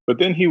 But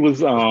then he was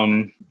they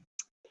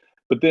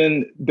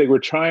were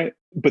trying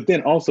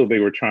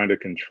to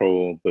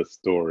control the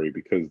story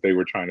because they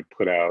were trying to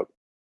put out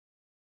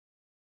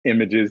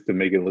images to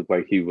make it look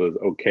like he was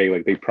okay.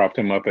 Like they propped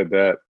him up at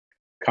that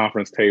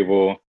conference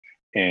table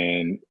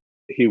and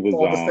he was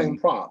all the same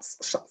props,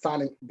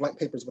 signing blank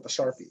papers with a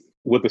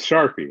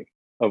Sharpie.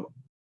 I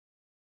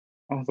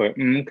was like,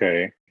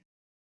 okay.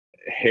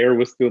 Hair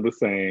was still the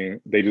same.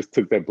 They just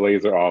took that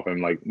blazer off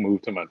and like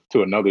moved him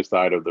to another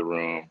side of the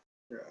room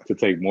to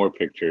take more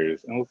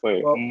pictures. And I was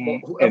like,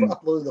 whoever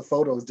uploaded the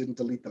photos didn't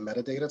delete the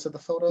metadata to the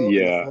photo.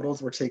 Yeah. And the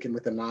photos were taken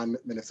within 9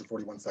 minutes and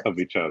 41 seconds of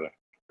each other.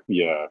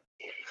 Yeah.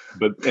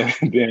 But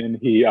then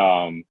he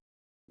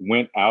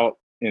went out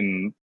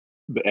in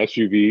the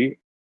SUV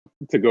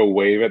to go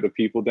wave at the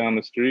people down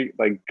the street.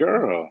 Like,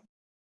 girl.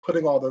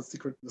 Putting all the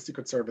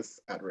Secret Service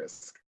at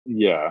risk.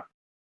 Yeah.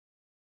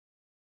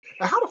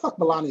 Now, how the fuck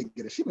Melania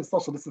get it? She been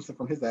social distancing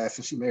from his ass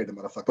since she married the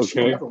motherfucker. Okay. She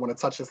don't ever want to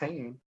touch his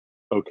hand.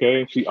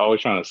 Okay. She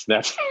always trying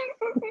to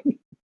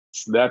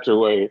snatch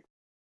away.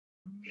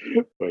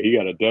 But he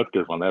got a death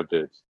grip on that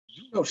bitch.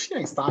 No, she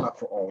ain't signed up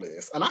for all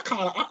this. And I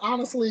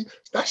honestly,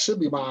 that should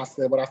be why I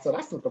said what I said.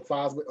 I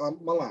sympathize with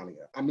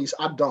Melania. I mean,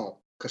 I don't,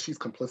 because she's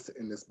complicit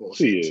in this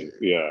bullshit. She is,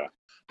 yeah.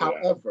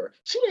 However,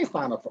 she ain't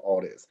signed up for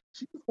all this.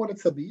 She just wanted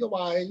to be a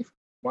wife,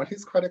 run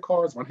his credit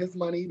cards, run his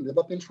money, live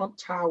up in Trump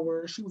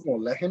Tower. She was going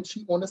to let him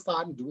cheat on the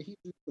side and do what he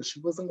did, but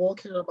she wasn't going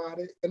to care about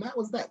it. And that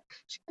was that.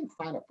 She didn't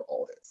sign up for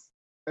all this.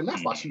 And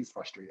that's why she's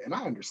frustrated. And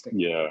I understand.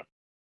 Yeah.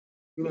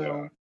 You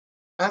know,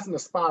 as an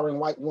aspiring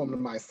white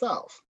woman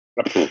myself,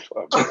 who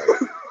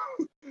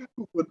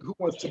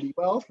wants to be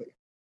wealthy,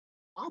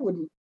 I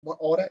wouldn't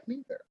want all that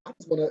neither. I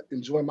just want to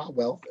enjoy my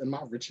wealth and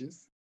my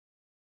riches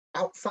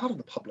outside of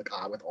the public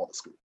eye with all the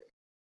scrutiny.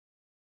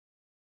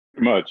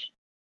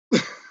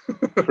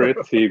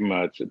 Pretty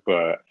much,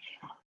 but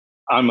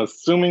I'm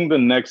assuming the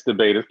next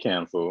debate is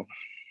canceled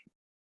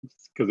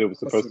because it was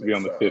supposed to be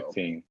on the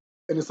 15th.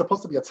 And it's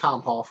supposed to be a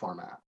town hall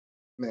format,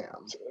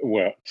 ma'am.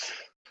 Well,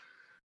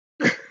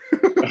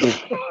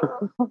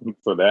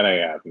 so that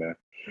ain't happening.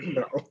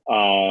 No.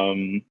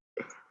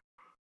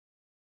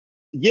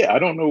 Yeah, I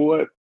don't know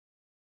what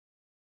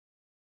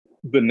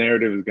the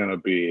narrative is going to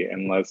be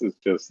unless it's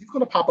just... He's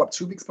going to pop up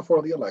 2 weeks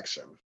before the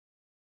election.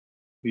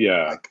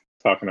 Yeah,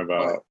 talking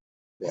about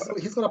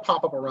He's gonna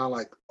pop up around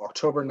like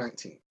October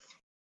 19th.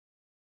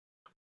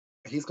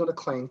 He's gonna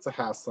claim to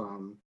have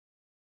some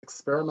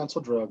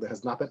experimental drug that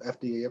has not been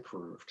FDA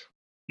approved.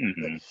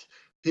 That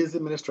his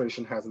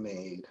administration has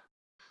made.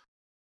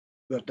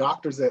 The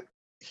doctors that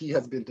he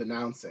has been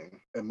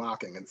denouncing and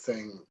mocking and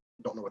saying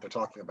don't know what they're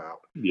talking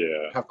about.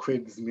 Yeah. Have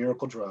created this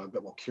miracle drug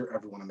that will cure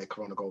everyone and make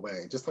Corona go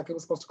away, just like it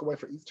was supposed to go away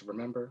for Easter.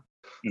 Remember?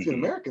 See,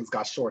 Americans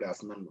got short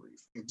ass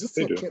memories. It just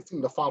can't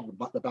seem to follow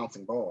the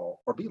bouncing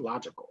ball or be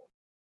logical.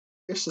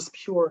 It's just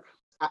pure.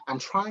 I'm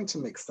trying to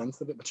make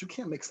sense of it, but you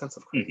can't make sense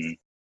of crazy.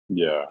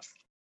 Yeah.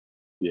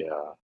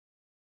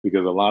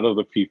 Because a lot of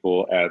the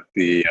people at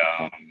the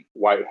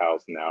White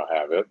House now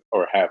have it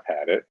or have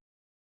had it.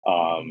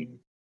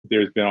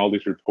 There's been all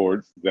these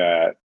reports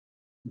that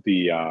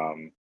the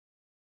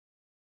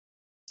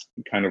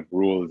kind of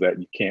rule is that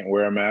you can't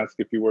wear a mask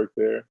if you work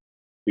there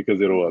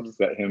because it'll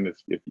upset him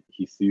if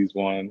he sees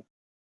one.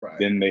 Right.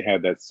 Then they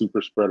had that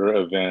super spreader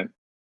event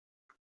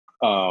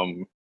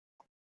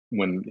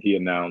when he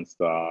announced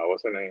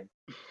what's her name?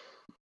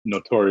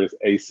 Notorious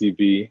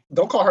ACB.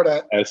 Don't call her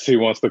that. As she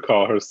wants to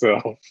call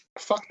herself.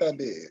 Fuck that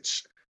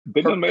bitch.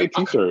 They done made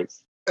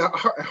t-shirts.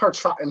 Her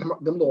and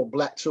them little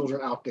black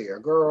children out there.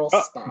 Girl,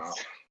 stop.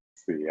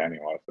 See, I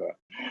didn't watch that.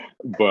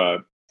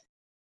 But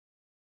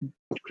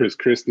Chris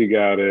Christie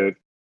got it.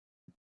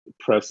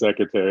 Press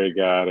secretary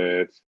got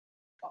it.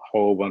 A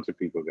whole bunch of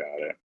people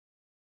got it.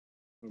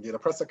 Yeah, the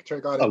press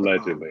secretary got it.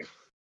 Allegedly.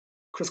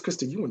 Chris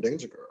Christie, you in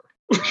danger, girl.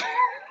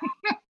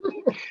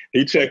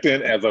 He checked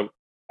in out of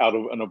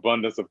an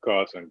abundance of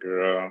caution,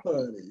 girl.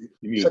 Honey,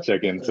 you need to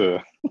check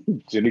into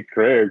Jenny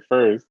Craig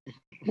first.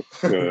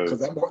 Because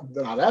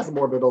that's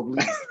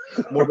morbidly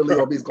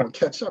obese gonna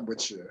catch up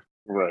with you.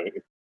 Right.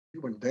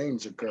 You in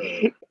danger,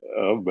 girl.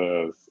 Oh,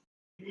 best.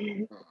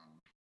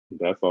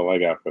 That's all I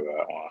got for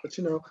that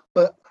one.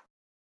 But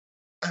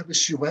I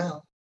wish you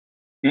well.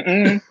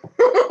 No,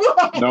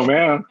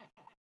 ma'am.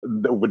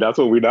 That's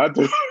what we're not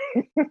doing.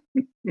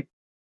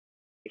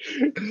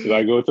 Should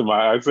I go to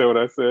I say what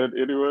I said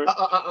anyway?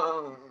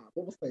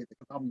 What was that?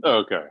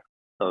 Okay.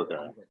 All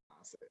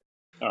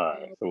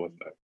right. So what's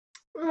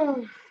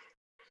that?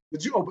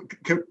 Did you?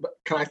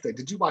 Can I say?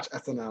 Did you watch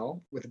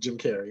SNL with Jim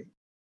Carrey?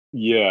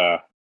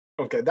 Yeah.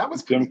 Okay, that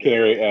was Jim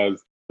Carrey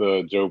as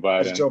the Joe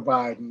Biden. As Joe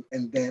Biden,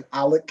 and then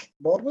Alec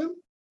Baldwin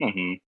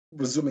Mm-hmm.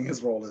 resuming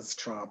his role as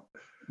Trump.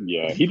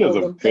 Yeah, he does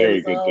a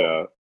very good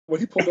job. When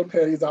he pulled them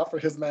panties out for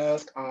his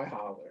mask, I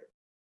hollered.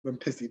 Them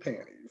pissy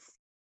panties.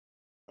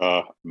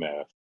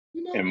 Mess.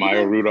 And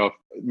Maya Rudolph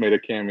made a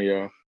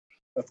cameo.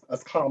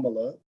 That's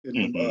Kamala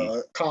in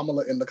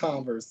Kamala in the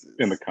Converse.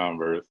 In the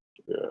Converse,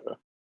 yeah.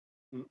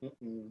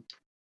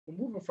 We're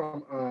moving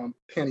from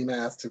panty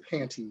mask to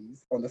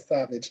panties on the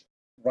Savage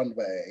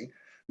runway.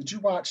 Did you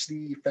watch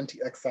the Fenty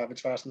X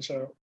Savage fashion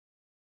show?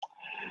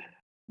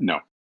 No.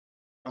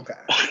 Okay.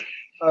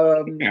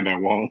 And I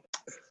won't.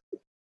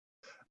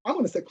 I'm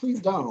going to say,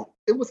 please don't.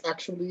 It was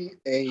actually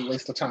a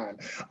waste of time.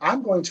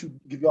 I'm going to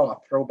give y'all a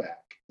throwback.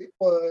 It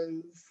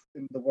was,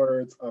 in the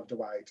words of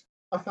Dwight,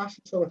 a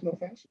fashion show with no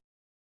fashion.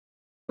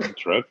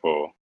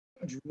 Dreadful.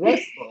 It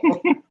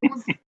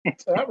was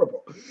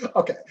terrible.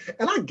 Okay.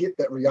 And I get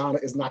that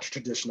Rihanna is not a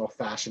traditional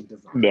fashion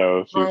designer.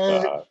 No,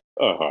 she's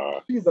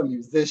not. She's a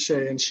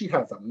musician. She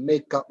has a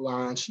makeup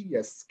line. She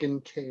has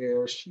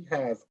skincare. She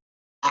has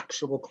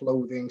actual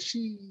clothing.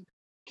 She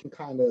can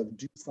kind of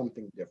do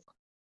something different.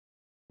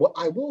 What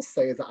I will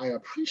say is that I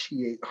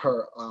appreciate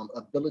her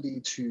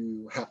ability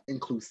to have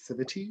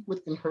inclusivity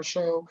within her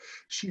show.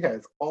 She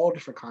has all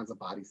different kinds of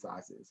body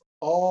sizes,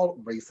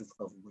 all races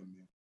of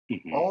women,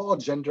 all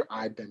gender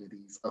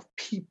identities of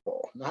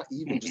people, not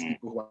even just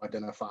people who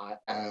identify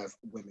as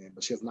women,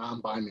 but she has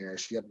non-binary,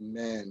 she has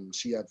men,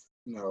 she has,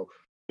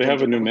 They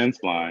have a new men's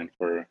line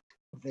for...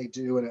 They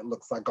do, and it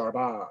looks like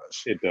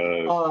garbage. It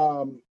does.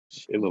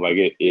 It looks like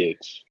it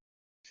itch.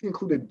 She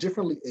included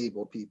differently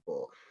abled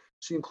people.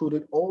 She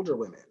included older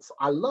women. So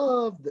I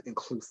love the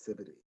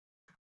inclusivity.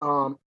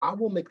 I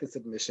will make this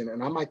admission,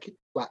 and I might get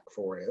flack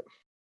for it.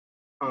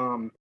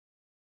 And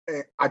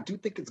I do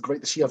think it's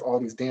great that she has all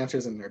these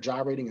dancers and they're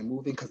gyrating and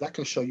moving, because that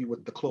can show you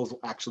what the clothes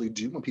will actually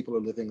do when people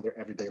are living their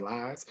everyday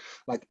lives.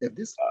 Like if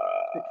this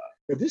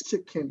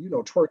chick can,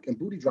 twerk and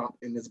booty drop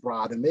in this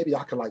bra, then maybe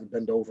I could like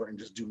bend over and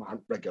just do my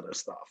regular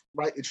stuff,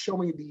 right? It's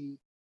showing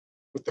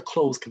what the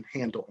clothes can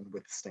handle and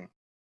withstand.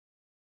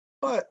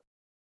 But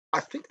I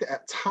think that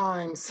at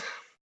times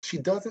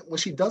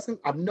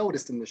I've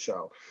noticed in the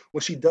show,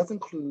 when she does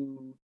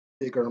include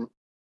bigger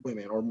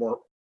women or more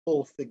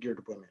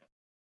full-figured women,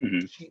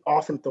 she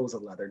often throws a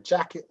leather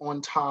jacket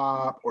on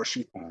top, or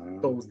she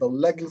throws the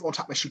leggings on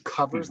top, and she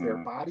covers their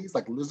bodies.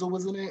 Like Lizzo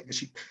was in it, and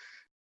she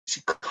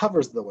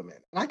covers the women.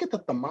 And I get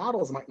that the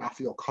models might not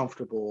feel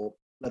comfortable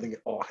letting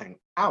it all hang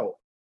out,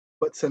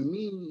 but to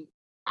me,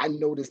 I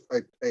noticed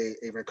a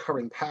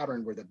recurring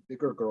pattern where the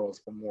bigger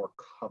girls are more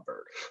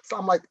covered. So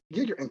I'm like,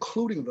 yeah, you're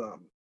including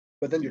them,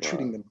 but then you're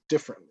treating them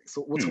differently.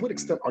 So to what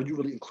extent are you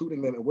really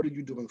including them, and what are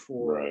you doing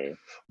for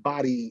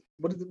body,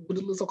 what did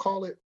Lizzo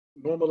call it?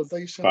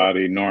 Normalization?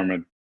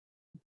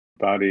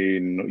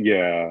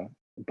 Yeah.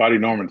 body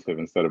normative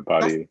instead of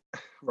body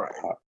right.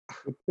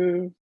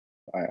 positive.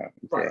 Right.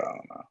 I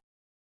don't know.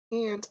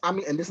 And I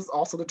mean, and this is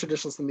also the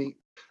traditions to me.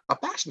 A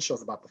fashion show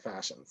is about the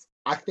fashions.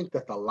 I think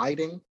that the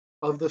lighting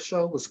of the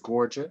show was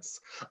gorgeous.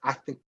 I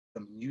think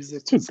the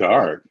music It's too was great.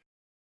 dark.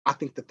 I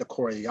think that the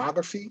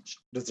choreography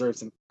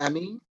deserves an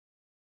Emmy.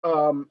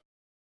 Um,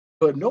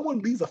 but no one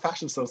leaves a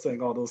fashion show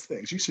saying all those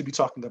things. You should be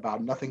talking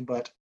about nothing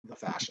but the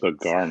fashions. The And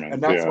garments,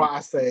 that's yeah. why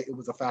I say it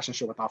was a fashion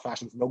show without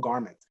fashions, no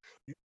garments.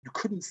 You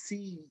couldn't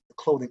see the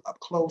clothing up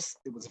close.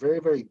 It was very,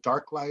 very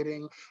dark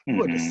lighting.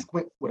 You had to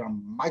squint with a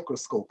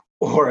microscope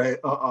or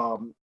a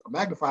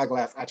magnifying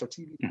glass at your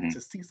TV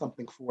to see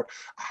something for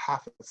a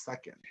half a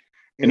second.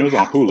 And it was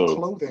on Hulu.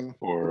 Clothing,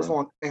 or it was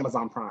on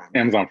Amazon Prime.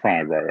 Amazon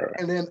Prime, right.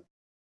 And then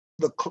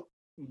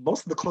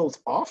most of the clothes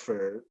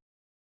offered,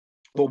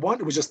 well, one,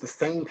 it was just the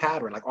same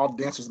pattern, like all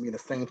the dancers mean the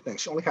same thing.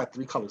 She only had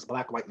 3 colors,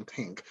 black, white, and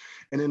pink.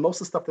 And then most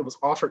of the stuff that was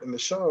offered in the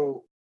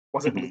show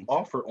wasn't really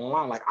offered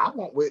online. Like I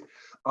want what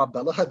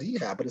Bella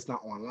Hadid had, but it's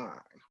not online,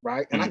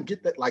 right? And I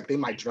get that, like they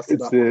might dress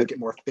it up or make it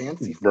more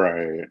fancy,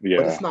 right? Yeah,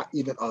 but it's not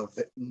even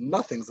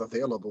nothing's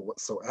available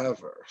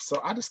whatsoever.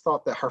 So I just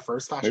thought that her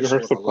first fashion show her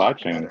was a supply lot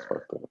chain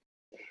better.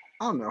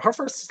 I don't know. Her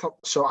first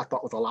show I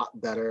thought was a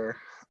lot better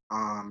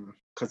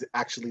because it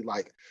actually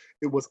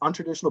it was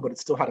untraditional, but it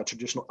still had a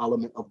traditional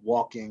element of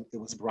walking. It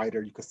was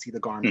brighter. You could see the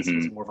garments. There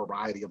was more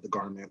variety of the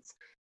garments,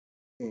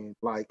 and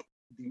like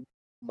the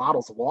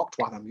models walked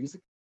while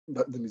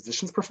the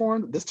musicians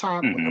performed. This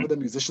time, whenever the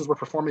musicians were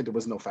performing, there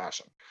was no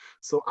fashion.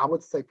 So I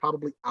would say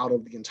probably out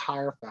of the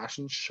entire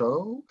fashion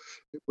show,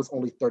 it was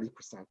only 30%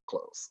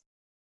 clothes.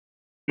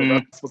 The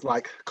rest was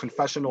like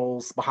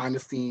confessionals, behind the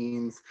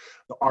scenes,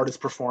 the artist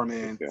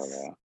performance.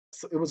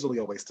 So it was really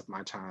a waste of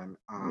my time.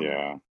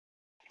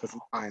 Because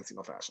I ain't seen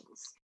no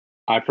fashions.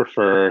 I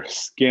prefer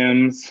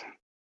Skims.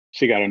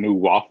 She got a new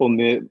waffle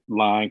knit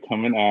line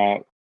coming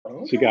out.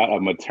 Okay. She got a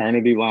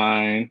maternity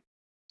line.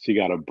 She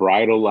got a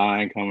bridal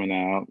line coming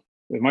out.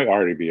 It might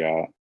already be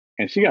out.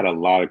 And she got a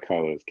lot of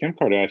colors. Kim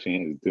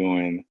Kardashian is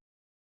doing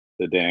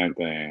the damn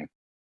thing.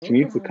 She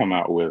needs to come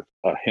out with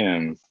a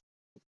Hims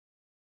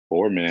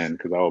for men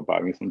because I will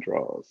buy me some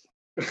drawers.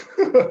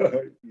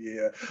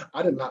 Yeah,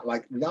 I did not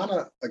like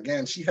Rihanna.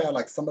 Again, she had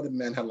like some of the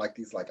men had like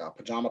these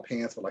pajama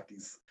pants with like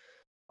these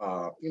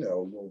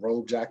little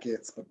robe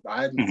jackets, but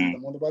I didn't see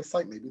them on the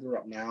website. Maybe they're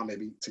up now.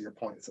 Maybe to your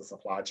point, it's a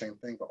supply chain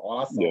thing. But all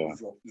I saw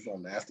was these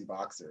little nasty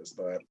boxers.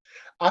 But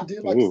I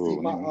did like to see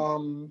my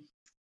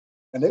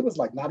and it was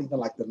like not even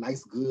like the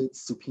nice good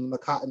Supima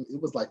cotton.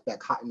 It was like that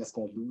cotton that's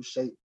gonna lose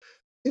shape.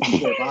 If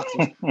you wear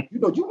boxers, you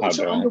want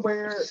your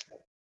underwear.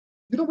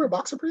 You don't wear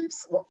boxer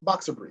briefs? Well,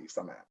 boxer briefs,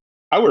 I'm at.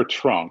 I wear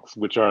trunks,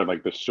 which are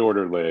like the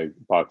shorter leg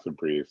boxer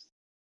briefs.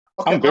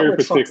 Okay, I'm very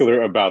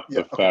particular about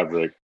the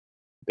fabric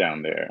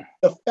down there.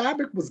 The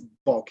fabric was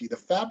bulky. The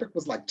fabric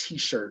was like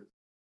t-shirt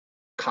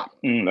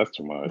cotton. That's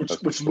too much.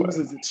 Which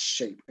loses its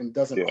shape and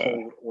doesn't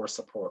hold or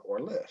support or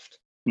lift.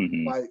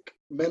 Like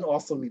men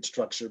also need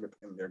structure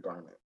within their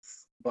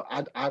garments. But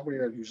I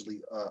wear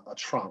usually a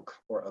trunk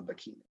or a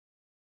bikini.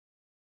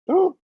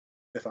 Oh.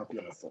 If I'm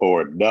feeling so.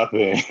 Or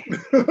nothing.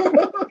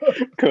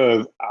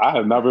 Because I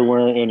have not been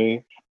wearing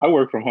any. I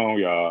work from home,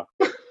 y'all.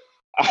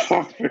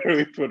 I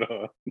barely put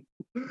on.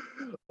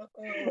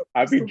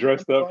 I be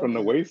dressed up from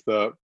the waist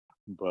up,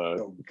 but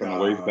from the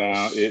waist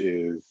down, it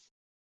is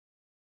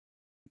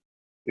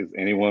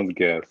anyone's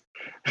guess.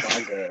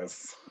 I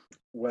guess.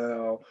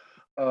 Well,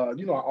 I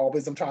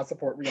always am trying to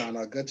support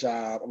Rihanna. Good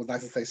job. It was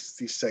nice to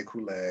see Shea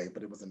Coulee,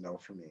 but it was a no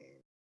for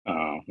me.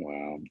 Oh,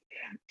 well.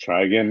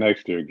 Try again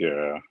next year,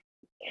 girl.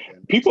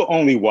 People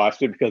only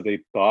watched it because they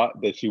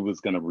thought that she was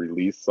going to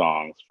release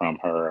songs from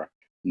her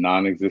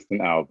non-existent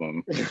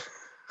album. That's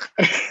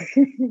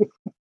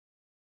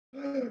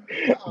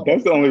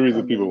the only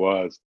reason people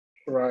watched.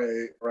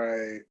 Right.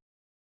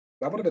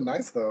 That would have been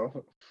nice,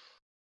 though.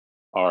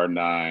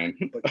 R9.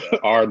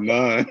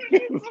 R9.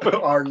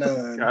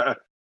 R9.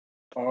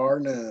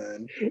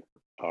 R9.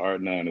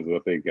 R9 is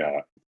what they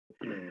got.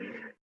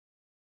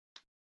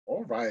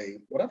 All right.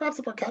 Well, that wraps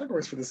up our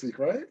categories for this week,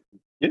 right?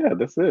 Yeah,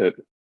 that's it.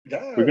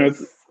 Yes. We're going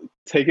to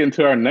take it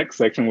into our next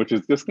section, which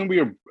is just going to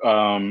be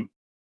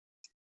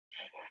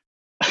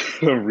a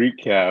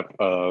recap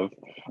of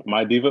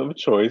my diva of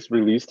choice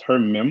released her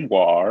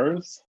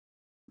memoirs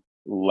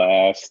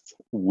last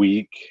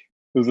week.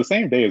 It was the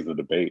same day as the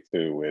debate,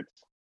 too, which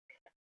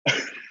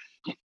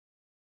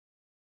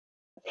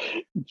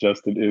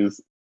Justin is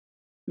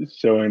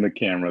showing the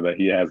camera that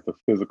he has the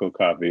physical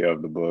copy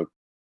of the book.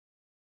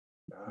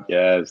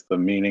 Yes, The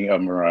Meaning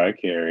of Mariah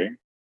Carey.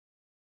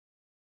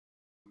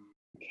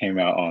 Came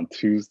out on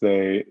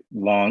Tuesday.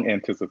 Long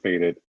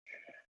anticipated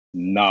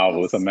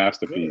novel. It's a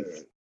masterpiece.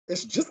 Good.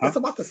 It's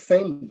about the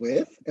same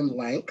width and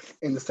length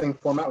in the same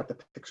format with the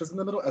pictures in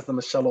the middle as the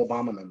Michelle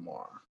Obama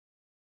memoir.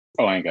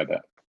 Oh, I ain't got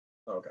that.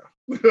 Okay.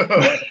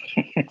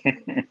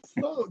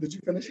 So, did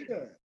you finish it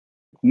yet?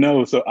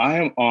 No, so I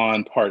am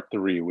on part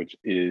 3, which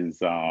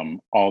is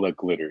All That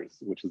Glitters,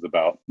 which is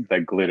about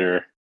that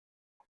glitter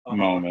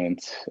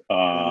moment.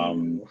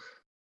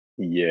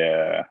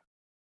 Yeah.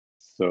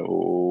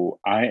 So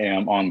I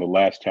am on the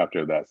last chapter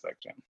of that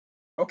section.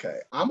 Okay,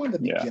 I'm on the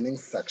Yeah. beginning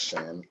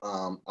section.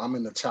 I'm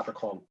in the chapter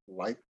called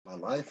 "Light My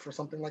Life" or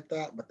something like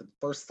that. But the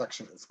first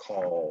section is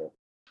called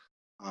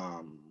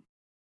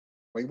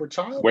 "Wayward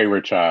Child."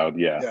 Wayward Child,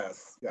 yeah.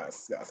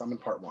 Yes. I'm in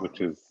part 1.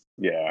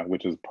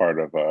 Which is part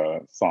of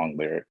a song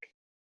lyric.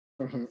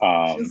 She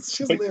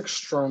has But lyrics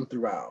strewn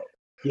throughout.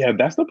 yeah,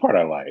 that's the part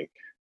I like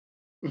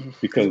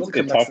because really it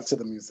connects talks to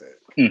the music.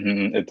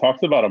 It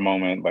talks about a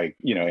moment like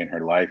in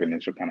her life, and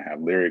then she'll kind of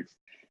have lyrics.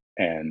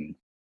 And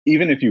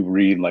even if you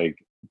read like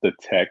the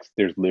text,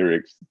 there's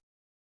lyrics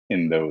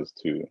in those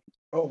too.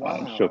 Oh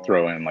wow! She'll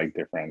throw in like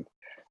different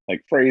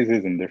like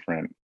phrases and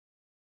different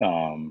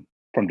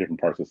from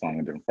different parts of the song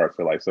and different parts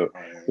of her life. So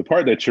the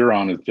part that you're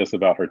on is just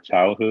about her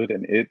childhood,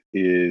 and it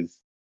is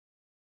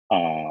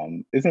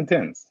it's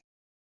intense.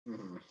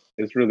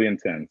 It's really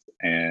intense,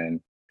 and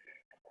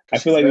I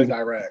feel like very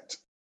direct.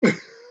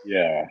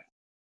 Yeah,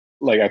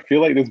 like I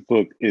feel like this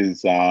book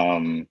is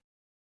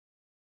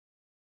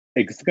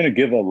it's going to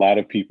give a lot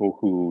of people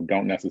who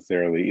don't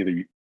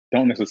necessarily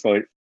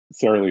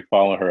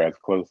follow her as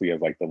closely as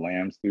like the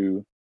Lambs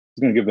do.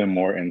 It's going to give them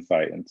more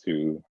insight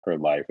into her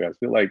life. I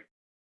feel like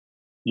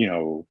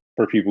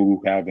for people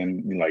who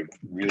haven't like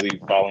really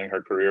following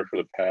her career for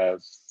the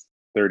past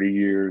 30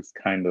 years,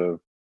 kind of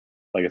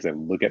like I said,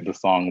 look at the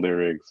song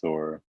lyrics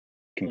or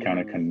can kind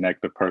of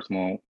connect the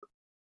personal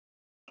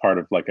part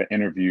of like an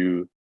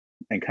interview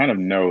and kind of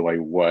know like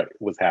what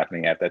was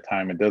happening at that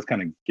time. It does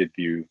kind of give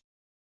you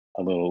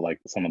a little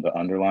like some of the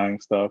underlying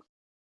stuff,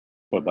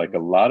 but like a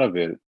lot of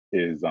it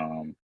is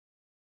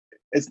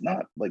it's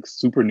not like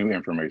super new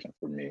information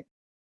for me.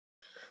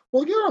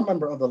 Well, you're a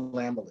member of the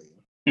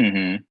Lamberley.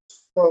 Mm-hmm.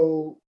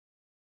 So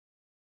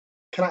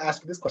can I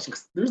ask you this question?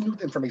 Because there's new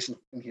information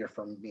in here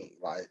from me,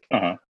 like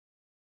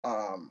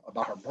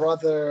about her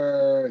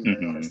brother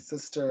and her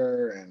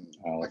sister and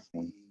like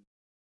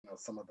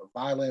some of the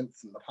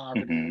violence and the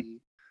poverty.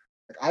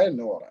 Like I didn't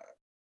know all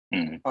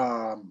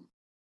that.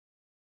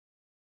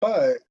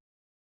 But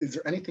is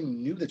there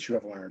anything new that you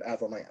have learned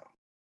as a Lamb?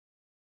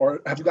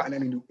 Or have you gotten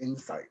any new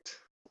insight?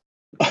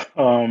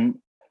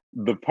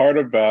 The part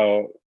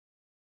about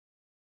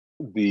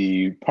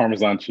the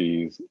Parmesan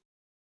cheese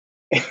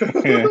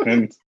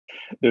and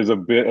there's a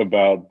bit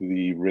about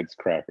the Ritz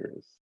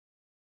crackers.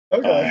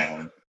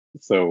 Okay.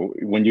 So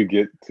when you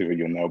get to it,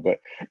 you'll know. But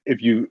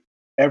if you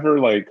ever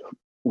like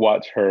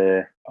watch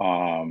her,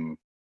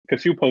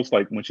 because she'll post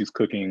like when she's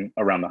cooking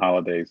around the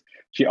holidays,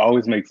 she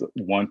always makes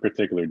one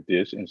particular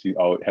dish, and she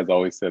has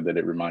always said that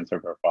it reminds her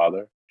of her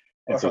father.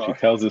 And so she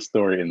tells this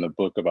story in the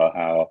book about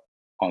how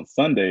on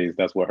Sundays,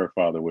 that's what her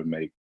father would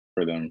make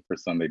for them for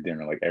Sunday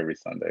dinner, like every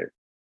Sunday,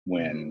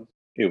 when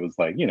it was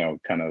like,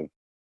 kind of,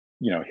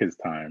 his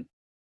time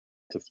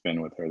to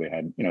spend with her. They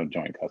had,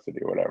 joint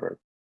custody or whatever.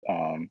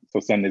 So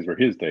Sundays were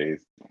his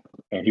days,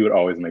 and he would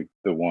always make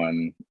the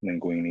one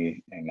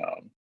linguine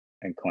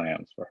and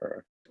clams for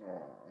her.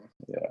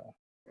 Yeah.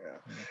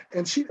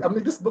 And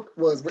this book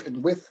was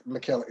written with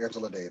Michaela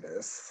Angela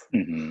Davis.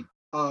 Even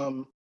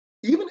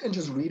in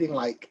just reading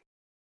like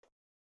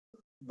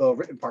the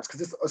written parts,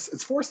 because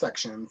it's 4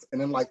 sections,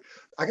 and then like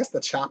I guess the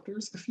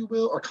chapters, if you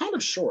will, are kind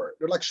of short.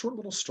 They're like short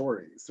little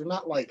stories. They're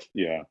not like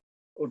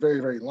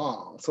very, very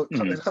long. So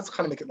it has to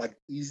kind of make it like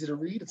easy to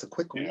read. It's a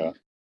quick read.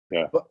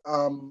 Yeah. But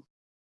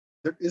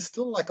there is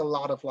still like a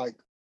lot of like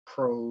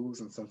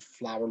prose and some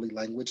flowery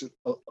language.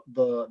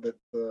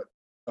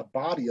 The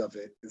body of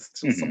it is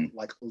still some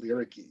like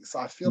lyric-y. So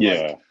I feel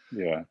like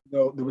there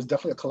was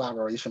definitely a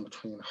collaboration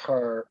between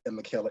her and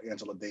Michaela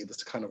Angela Davis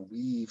to kind of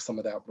weave some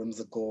of that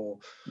whimsical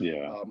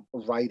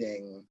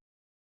writing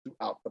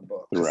throughout the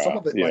book. Because some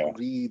of it like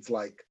reads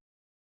like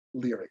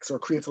lyrics or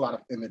creates a lot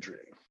of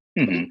imagery.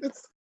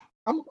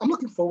 I'm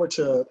looking forward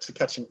to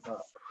catching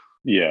up.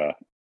 Yeah,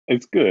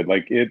 it's good.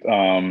 Like it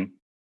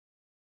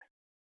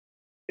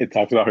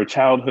talks about her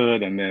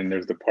childhood, and then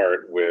there's the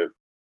part with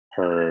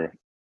her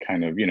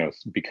kind of,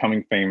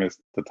 becoming famous.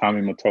 The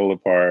Tommy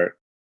Mottola part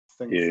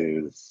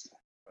is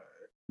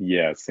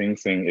Sing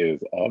Sing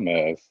is a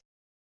mess.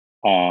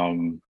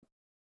 I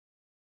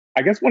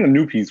guess one of the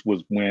new piece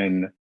was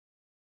when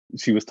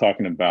she was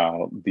talking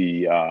about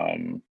the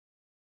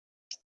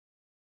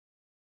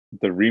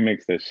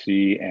remix that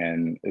she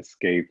and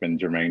Escape and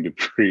Jermaine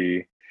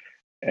Dupri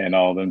and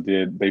all of them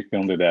did. They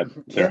filmed it at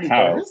their Candy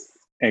house. Burris?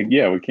 And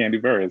with Candy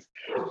Burris.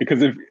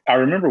 Because if I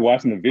remember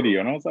watching the video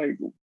and I was like,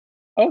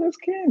 oh, that's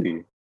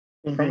Candy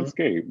from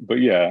Escape. But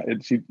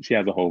she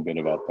has a whole bit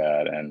about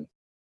that, and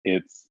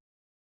it's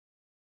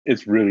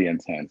really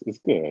intense. It's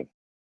good.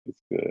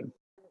 It's good.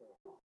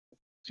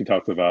 She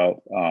talks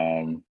about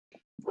her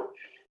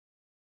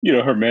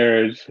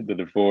marriage, the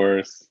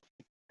divorce.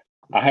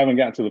 I haven't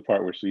gotten to the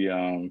part where she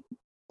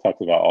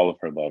talks about all of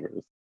her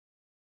lovers.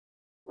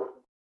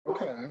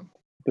 Okay.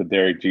 The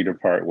Derek Jeter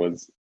part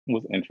was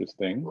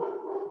interesting.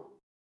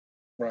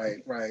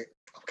 Right.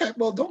 Okay,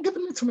 well, don't give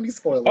me too many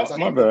spoilers. Oh,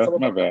 my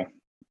bad.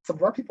 Some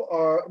of our people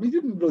are. We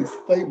didn't really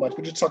say much.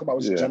 We just talked about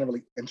what's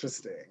generally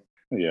interesting.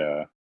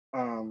 Yeah.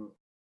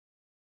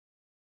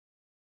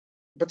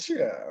 But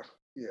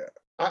Yeah,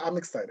 I'm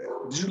excited.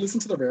 Did you listen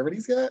to the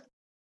rarities yet?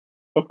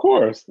 Of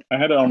course, I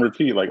had it on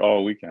repeat like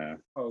all weekend.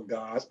 Oh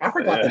gosh, I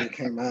forgot that Yeah, it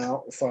came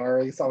out.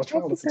 Sorry, so I was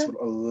trying to that's listen to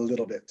okay. it a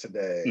little bit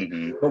today.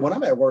 Hmm. But when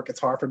I'm at work, it's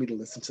hard for me to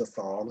listen to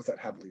songs that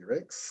have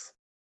lyrics,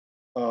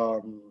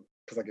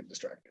 because I get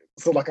distracted.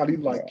 So like I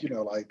need like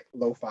like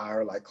lo-fi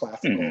or like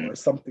classical Hmm. or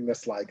something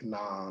that's like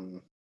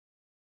non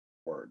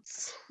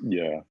words.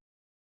 Yeah,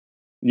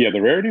 yeah.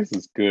 The rarities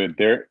is good.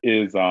 There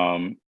is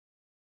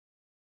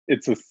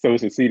it's a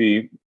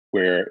CD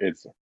where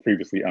it's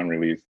previously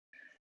unreleased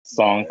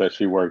songs Right, that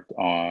she worked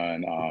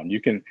on. You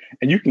can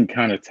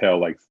kind of tell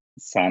like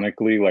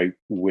sonically like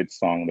which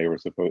song they were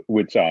supposed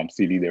which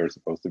CD they were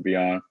supposed to be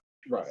on.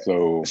 right.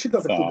 So She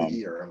does include the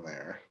year in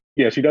there.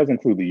 yeah, she does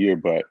include the year,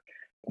 but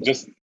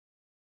just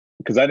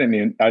because I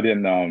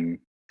didn't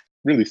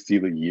really see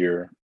the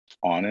year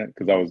on it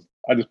because Mhm.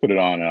 I just put it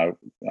on and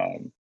I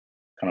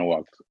kind of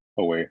walked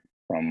away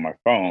from my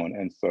phone,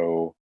 and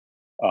so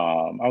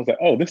I was like,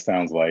 oh, this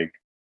sounds like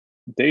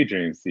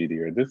Daydream CD,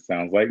 or this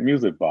sounds like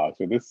Music Box,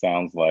 or this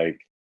sounds like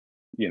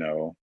you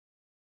know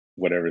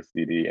whatever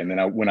CD. And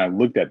then when I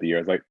looked at the year,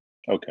 I was like,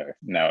 okay,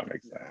 now it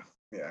makes sense.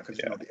 Yeah, yeah, because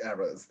Yeah, the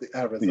eras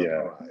of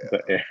yeah,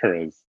 the Mariah.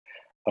 eras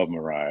of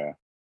Mariah.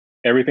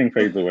 Everything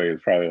Fades Away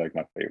is probably like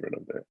my favorite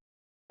of it.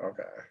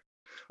 Okay.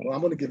 Well,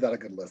 I'm gonna give that a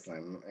good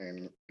listen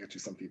and get you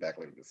some feedback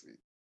later this week.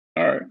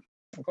 All right.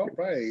 All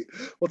right.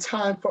 Well,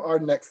 time for our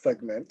next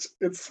segment.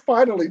 It's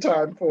finally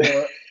time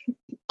for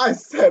I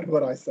said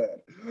what I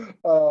said.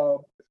 Um,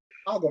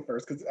 I'll go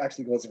first because it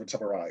actually goes over to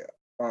Mariah.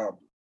 Um,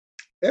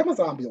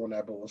 Amazon be on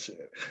that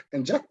bullshit,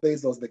 and Jeff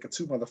Bezos making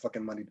too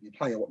motherfucking money to be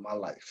playing with my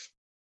life.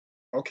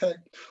 Okay,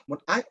 when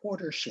I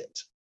order shit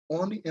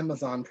on the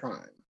Amazon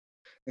Prime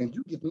and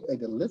you give me a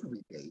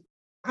delivery date,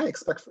 I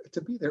expect for it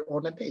to be there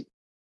on that date,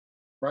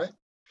 right?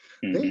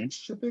 Their Hmm.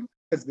 shipping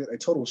has been a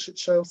total shit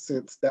show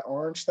since that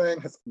orange thing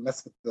has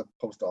messed with the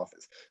post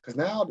office. Because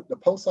now the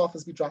post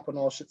office be dropping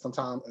all shit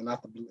sometimes and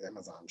not the blue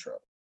Amazon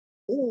truck.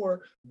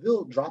 Or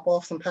they'll drop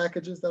off some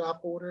packages that I've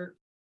ordered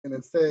and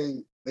then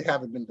say they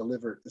haven't been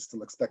delivered. It's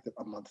still expected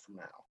a month from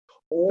now. Oh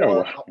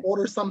Or wow. I'll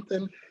order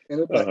something and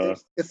it'll be like, Uh-huh.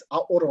 it's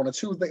I'll order on a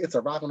Tuesday, it's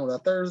arriving on a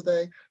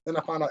Thursday. Then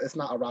I find out it's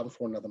not arriving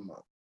for another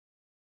month.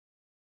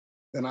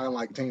 Then I'm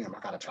like, damn, I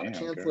gotta try to Damn,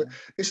 cancel it. girl.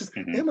 It's just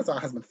Hmm. Amazon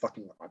has been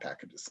fucking up my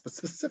packages, but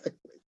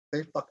specifically,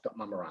 they fucked up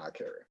my Mariah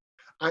Carey.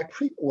 I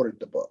pre-ordered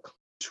the book.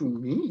 To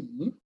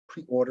me,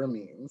 pre-order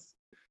means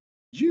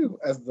you,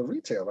 as the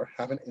retailer,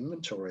 have an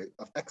inventory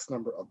of X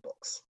number of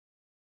books.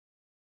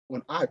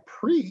 When I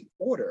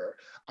pre-order,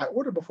 I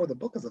order before the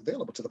book is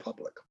available to the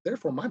public.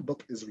 Therefore, my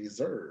book is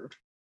reserved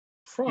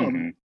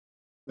from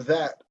Hmm.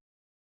 that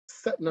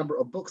set number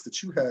of books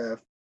that you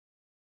have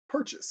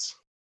purchased.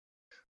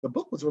 The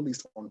book was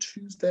released on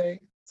Tuesday,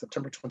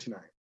 September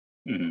 29th.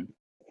 Hmm.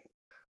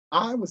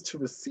 I was to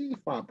receive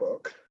my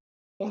book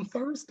on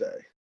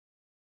Thursday,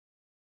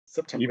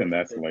 September Even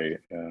that's 30th. late.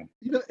 Yeah.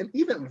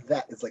 Even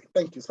that is like,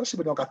 thank you, especially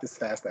when you don't got this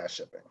fast ass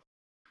shipping.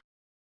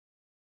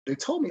 They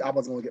told me I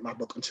wasn't going to get my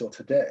book until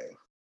today,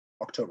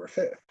 October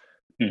 5th.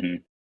 Hmm.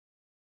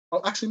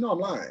 Oh, actually, no, I'm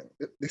lying.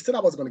 They said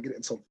I wasn't going to get it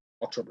until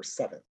October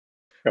 7th,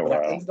 Oh but I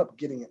wow. ended up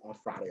getting it on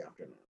Friday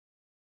afternoon.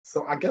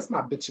 So I guess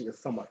my bitching is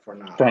somewhat for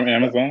now. From But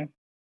Amazon?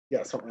 yeah,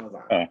 it's from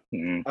Amazon. Oh,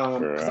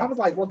 Because I girl. was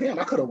like, well, damn,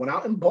 I could have went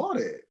out and bought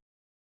it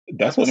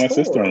That's at the what my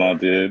sister-in-law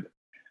store. did.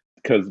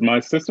 Because my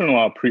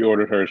sister-in-law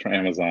pre-ordered hers from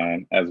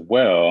Amazon as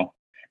well.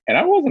 And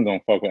I wasn't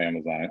gonna fuck with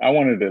Amazon. I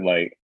wanted it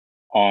like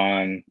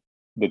on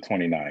the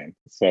 29th.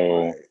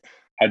 So Right.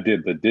 I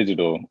did the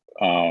digital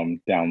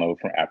download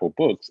from Apple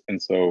Books.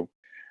 And so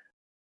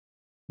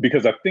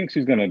because I think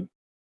she's gonna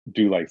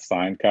do like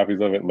signed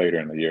copies of it later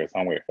in the year, so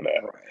I'm waiting for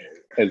that. Right.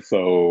 And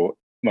so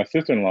my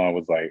sister-in-law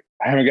was like,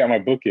 I haven't got my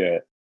book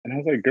yet. And I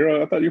was like,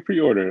 girl, I thought you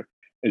pre-ordered.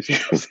 And she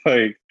was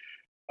like,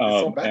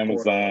 It's on back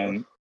order.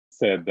 Amazon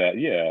said that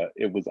yeah,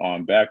 it was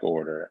on back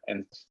order,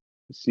 and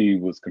she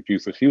was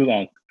confused. So she was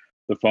on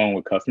the phone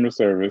with customer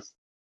service,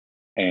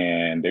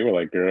 and they were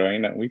like, "Girl,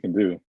 ain't nothing we can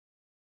do."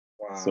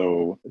 Wow.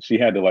 So she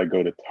had to like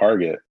go to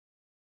Target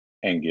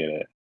and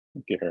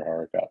get her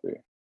hard copy.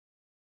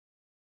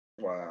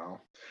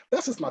 Wow.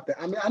 That's just my thing.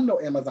 I mean, I know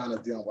Amazon is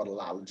dealing with a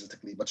lot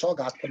logistically, but y'all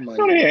got the No,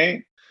 money they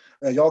ain't.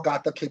 and y'all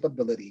got the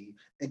capability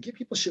and give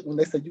people shit when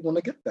they say you want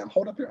to get them.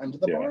 Hold up your end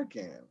of the Yeah,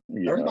 bargain.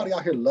 yeah, Everybody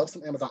out here loves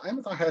some Amazon.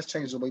 Amazon has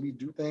changed the way we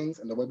do things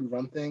and the way we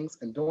run things.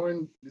 And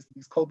during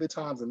these COVID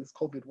times and this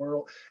COVID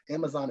world,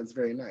 Amazon is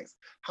very nice.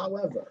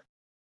 However,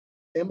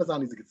 Amazon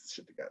needs to get this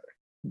shit together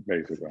because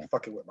it's basically.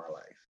 fucking with my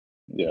life.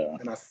 Yeah.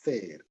 And I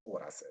said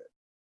what I said.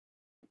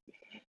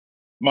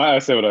 My I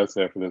said what I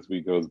said for this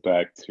week goes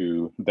back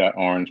to that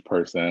orange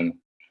person.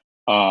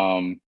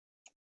 Um,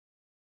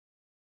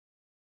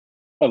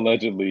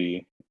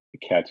 allegedly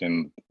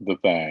catching the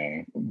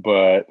thing,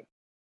 but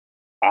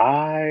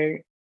I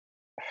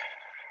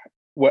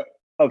what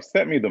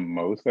upset me the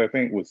most, I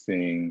think, was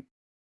seeing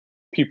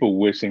people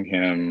wishing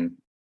him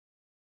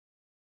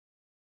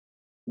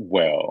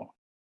well,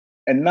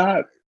 and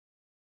not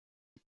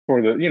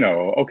for the,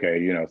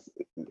 okay,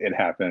 it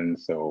happened,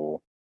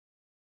 so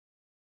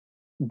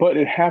But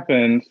it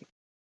happened,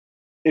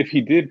 if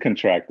he did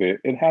contract it,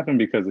 it happened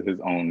because of his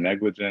own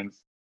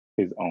negligence,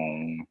 his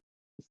own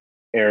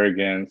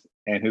arrogance,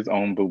 and his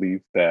own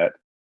belief that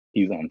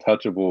he's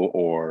untouchable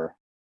or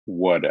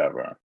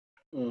whatever.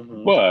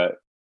 Mm-hmm. But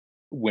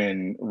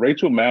when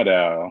Rachel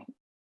Maddow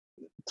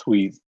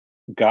tweets,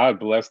 "God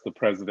bless the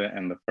president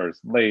and the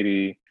first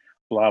lady,"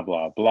 blah,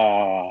 blah,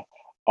 blah,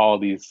 all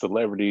these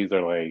celebrities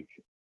are like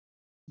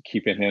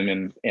keeping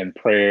him in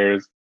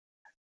prayers.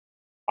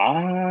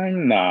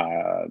 I'm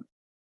not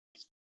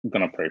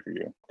gonna pray for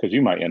you because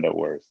you might end up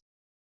worse.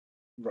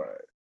 Right.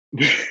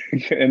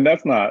 And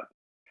that's not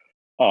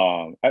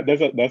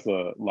that's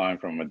a line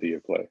from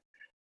Medea play.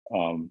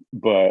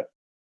 But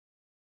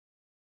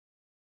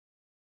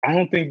I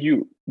don't think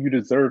you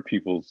deserve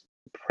people's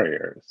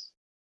prayers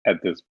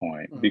at this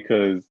point,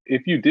 because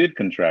if you did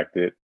contract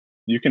it,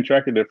 you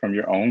contracted it from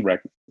your own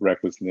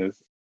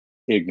recklessness,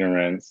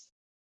 ignorance,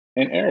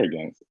 and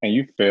arrogance, and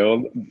you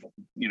failed,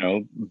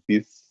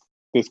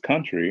 this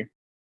country,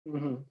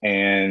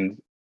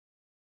 and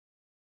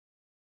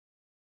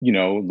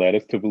led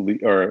us to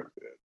believe, or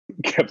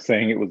kept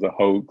saying it was a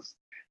hoax,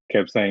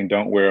 kept saying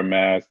don't wear a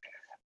mask,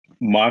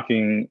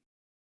 mocking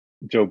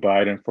Joe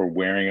Biden for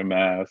wearing a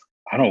mask.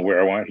 I don't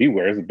wear one. He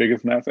wears the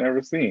biggest mask I've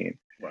ever seen.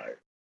 Right.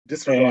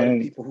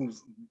 Disregarding people who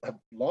have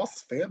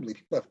lost family,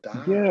 people have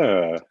died.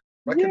 Yeah.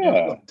 Record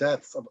of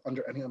deaths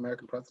under any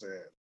American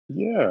president.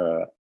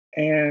 Yeah.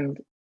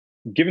 And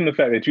given the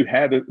fact that you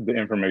had the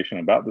information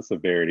about the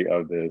severity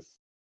of this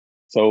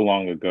so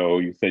long ago,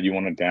 you said you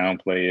want to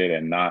downplay it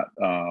and not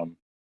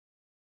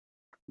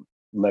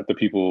let the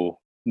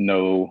people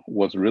know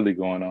what's really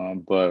going on,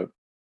 but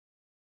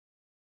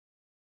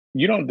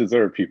you don't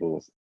deserve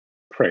people's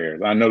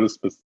prayers. I noticed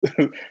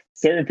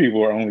certain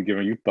people are only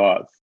giving you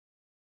thoughts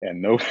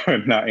and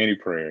not any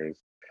prayers.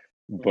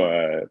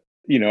 But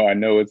I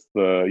know it's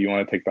you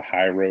want to take the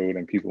high road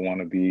and people want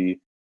to be,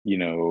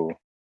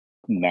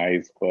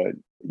 nice, but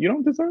you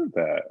don't deserve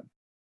that.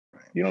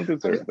 You don't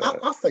deserve that.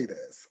 I'll say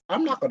this.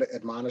 I'm not going to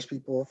admonish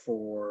people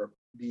for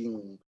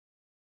being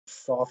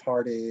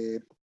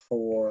soft-hearted,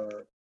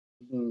 for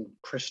being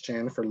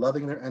Christian, for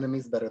loving their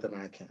enemies better than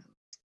I can.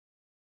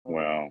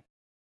 Wow.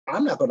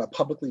 I'm not going to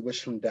publicly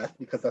wish him death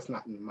because that's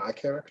not my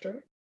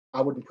character.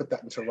 I wouldn't put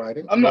that into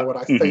writing, nor would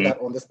I say that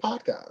on this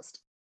podcast.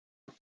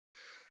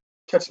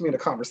 Catch me in a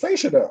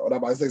conversation though, and I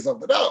might say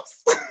something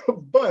else.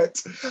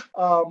 But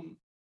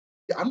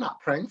I'm not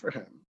praying for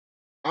him.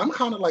 I'm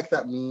kind of like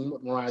that meme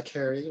with Mariah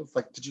Carey. It's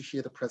like, did you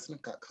hear the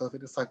president got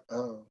COVID? It's like,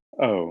 oh,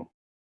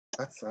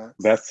 that sucks.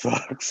 That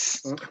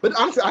sucks. But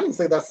honestly, I didn't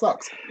say that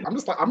sucks. I'm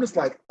just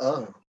like,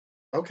 oh,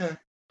 okay.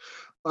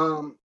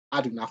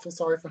 I do not feel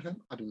sorry for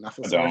him. I do not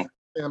feel sorry for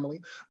his family.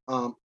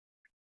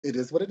 It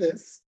is what it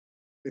is,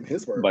 in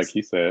his words. Like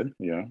he said,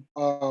 yeah.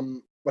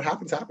 What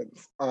happens,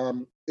 happens.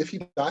 If he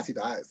dies, he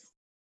dies.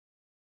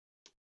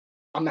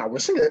 I'm not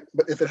wishing it,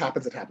 but if it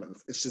happens, it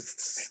happens. It's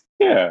just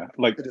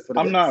like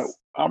I'm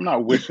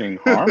not wishing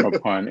harm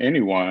upon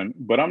anyone,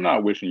 but I'm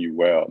not wishing you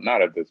well.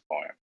 Not at this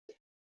point.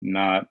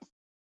 Not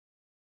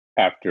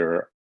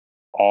after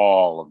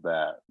all of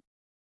that.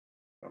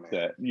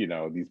 That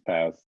these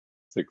past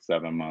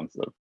 6-7 months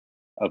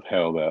of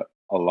hell that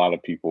a lot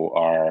of people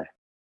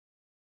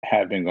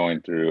have been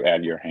going through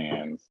at your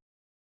hands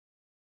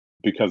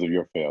because of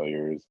your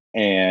failures,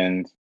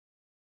 and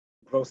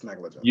gross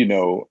negligence.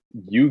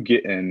 You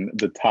getting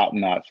the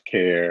top-notch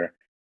care,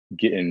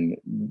 getting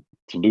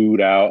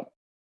flued out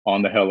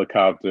on the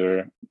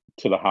helicopter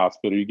to the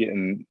hospital, you're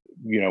getting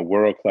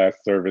world-class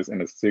service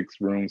in a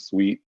 6-room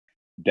suite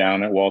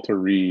down at Walter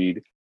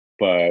Reed,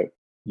 but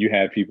you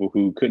had people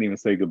who couldn't even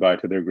say goodbye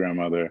to their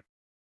grandmother,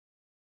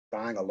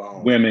 dying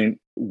alone.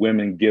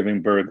 Women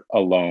giving birth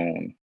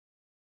alone,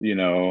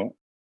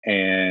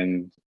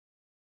 and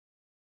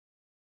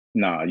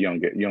nah, you don't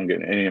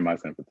get any of my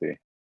sympathy.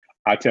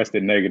 I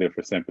tested negative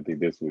for sympathy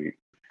this week.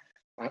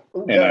 I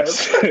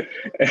said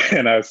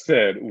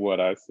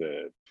what I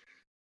said.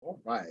 All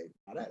right.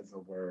 Now that is a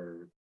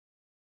word.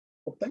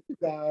 Well, thank you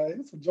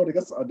guys for joining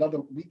us another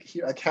week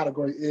here at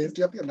Category Is.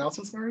 Do you have the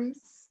announcements for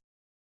us?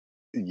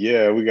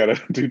 Yeah, we got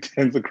to do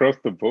 10s across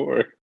the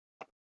board.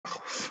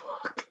 Oh,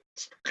 fuck.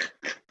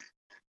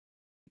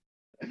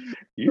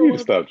 You need to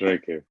stop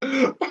drinking.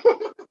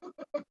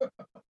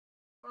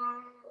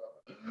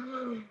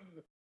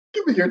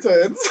 Give me your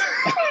 10s.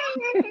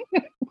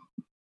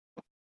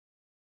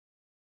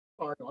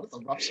 Sorry, God, it's a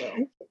rough show.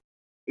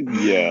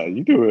 Yeah,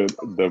 you do it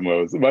the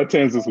most. My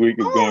 10s this week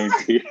is going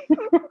to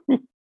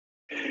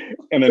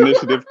an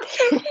initiative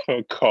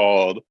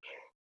called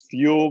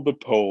Fuel the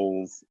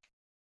Polls.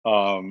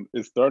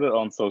 It started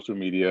on social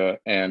media,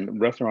 and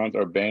restaurants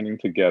are banding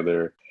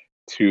together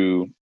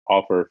to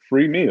offer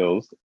free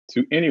meals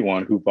to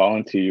anyone who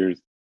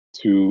volunteers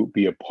to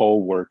be a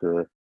poll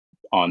worker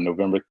on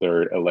November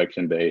 3rd,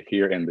 Election Day,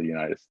 here in the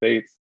United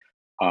States.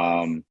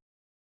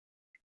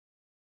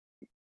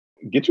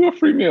 Get you a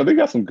free meal. They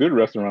got some good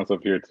restaurants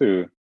up here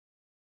too.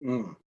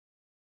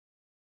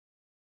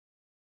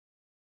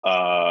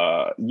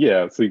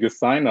 Yeah, so you can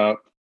sign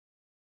up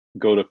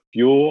go to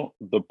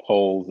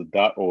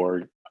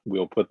fuelthepolls.org.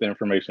 We'll put the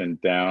information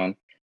down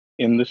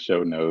in the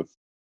show notes.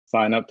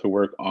 Sign up to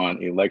work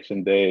on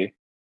election day.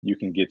 You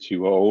can get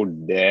you an old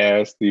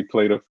nasty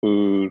plate of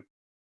food.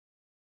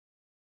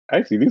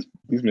 Actually,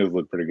 these meals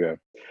look pretty good.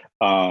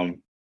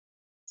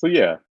 So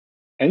yeah,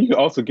 and you can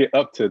also get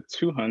up to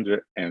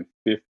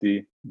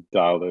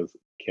 $250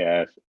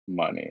 cash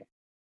money.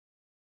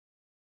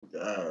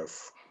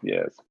 Yes.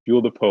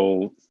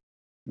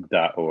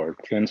 Fuelthepolls.org.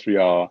 Tens for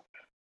y'all.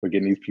 We're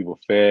getting these people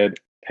fed,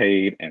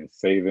 paid, and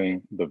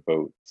saving the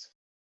votes.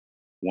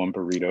 One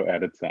burrito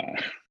at a time.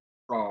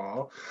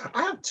 Oh,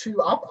 I have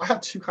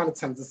two kind of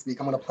tens this week.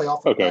 I'm going to play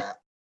off of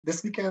that.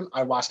 This weekend,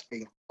 I watched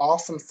an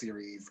awesome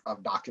series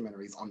of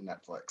documentaries on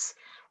Netflix.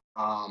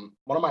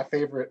 One of my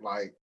favorite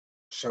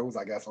shows,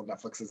 I guess, on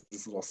Netflix is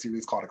this little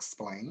series called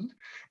Explained,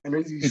 and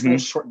there's these little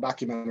short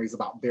documentaries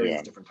about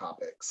various different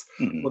topics.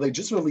 Well, they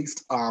just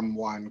released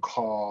one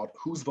called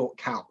 "Whose Vote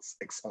Counts?"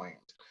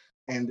 Explained,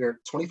 and they're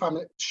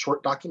 25-minute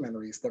short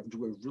documentaries that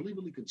do a really,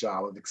 really good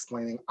job of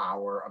explaining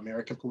our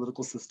American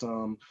political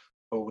system,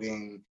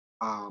 voting,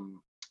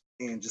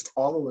 and just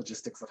all the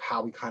logistics of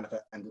how we kind of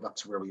ended up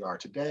to where we are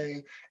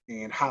today,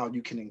 and how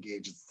you can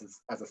engage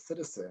as a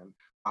citizen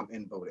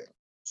in voting.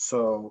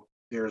 So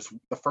there's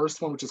the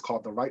first one, which is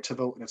called The Right to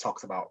Vote, and it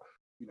talks about,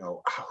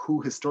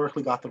 who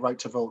historically got the right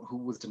to vote, who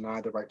was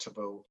denied the right to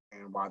vote,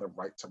 and why the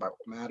right to vote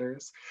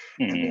matters.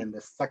 And then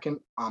the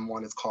second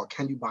one is called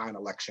Can You Buy an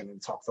Election? And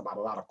it talks about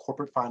a lot of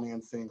corporate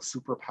financing,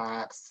 super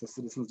PACs, the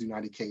Citizens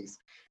United case,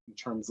 in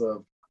terms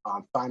of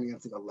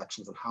financing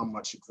elections and how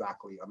much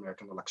exactly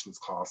American elections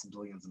cost,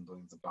 billions and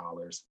billions of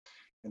dollars.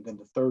 And then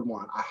the third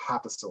one I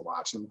have to still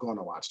watch, and I'm going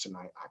to watch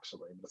tonight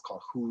actually, but it's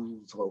called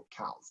Whose Vote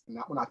Counts. And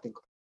that one I think,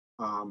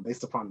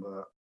 based upon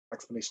the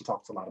explanation,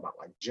 talks a lot about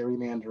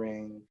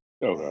gerrymandering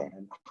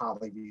and how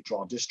they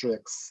redraw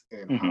districts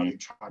and how they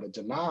try to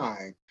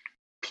deny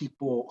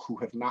people who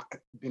have not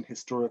been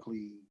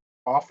historically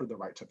offered the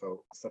right to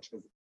vote, such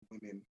as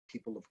women,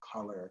 people of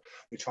color.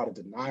 They try to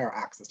deny our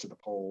access to the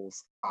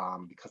polls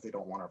because they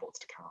don't want our votes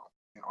to count,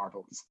 and our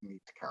votes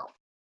need to count.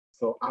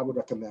 So I would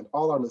recommend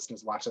all our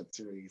listeners watch that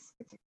series.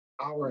 It's an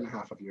hour and a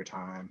half of your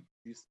time.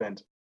 You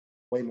spent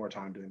way more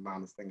time doing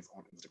mindless things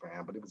on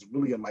Instagram, but it was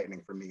really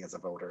enlightening for me as a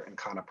voter and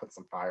kind of put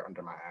some fire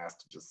under my ass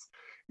to just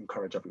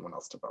encourage everyone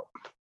else to vote.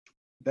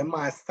 Then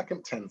my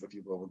second tens, if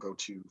you will go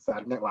to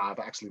Saturday Night Live.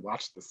 I actually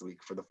watched this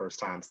week for the first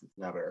time since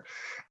never,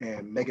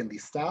 and Megan Thee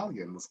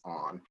Stallion was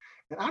on.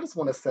 And I just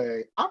want to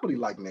say, I really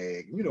like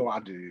Meg. I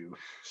do.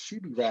 She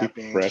be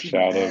rapping. Fresh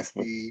out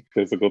nasty. Of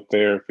physical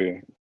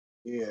therapy.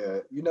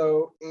 Yeah,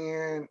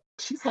 and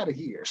she's had a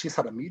year. She's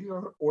had a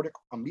meteoric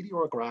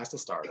rise to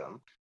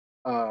stardom.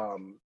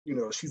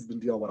 She's been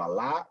dealing with a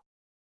lot,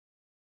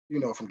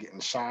 from getting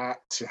shot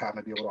to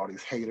having to deal with all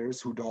these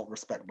haters who don't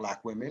respect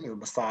Black women,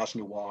 and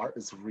misogynoir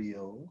is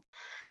real.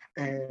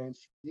 And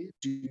she did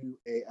do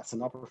a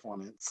SNL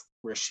performance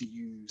where she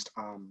used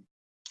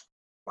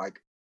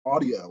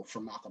audio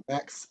from Malcolm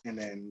X and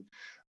then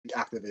the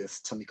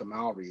activist Tamika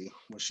Mallory,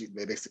 where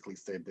they basically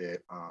said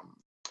that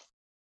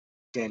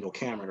Daniel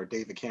Cameron or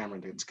David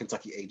Cameron, the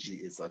Kentucky AG,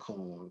 is a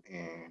coon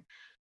and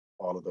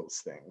all of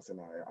those things. And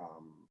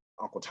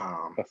Uncle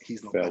Tom,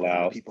 he's no better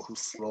than the people who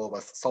sold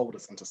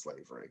us into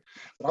slavery.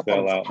 But I thought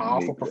it was a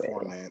powerful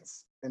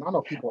performance. And I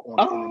know people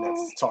on the internet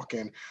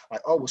talking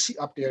oh, well, she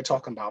up there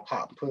talking about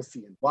pop and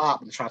pussy and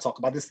bop and trying to talk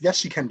about this. Yes,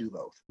 she can do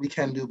both. We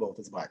can do both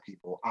as Black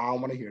people. I don't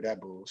want to hear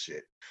that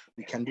bullshit.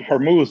 We can do both. Her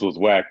moves was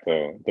whack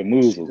though. The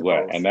moves was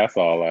whack, and that's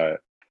all my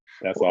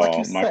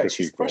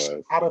critique was.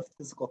 Out of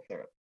physical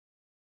therapy.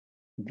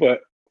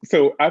 But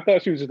so I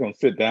thought she was just gonna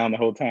sit down the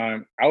whole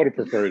time. I would have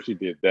preferred she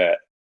did that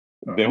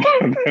than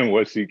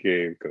what she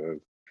gave,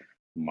 because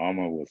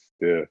Mama was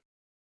stiff.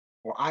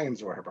 Well, I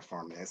enjoy her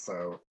performance,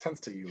 so thanks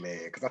to you,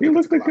 Meg, because I think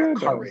it took a lot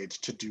of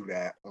courage to do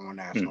that on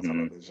national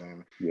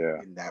television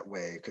in that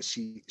way, because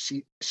she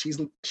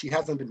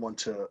hasn't been one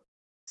to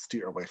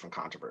steer away from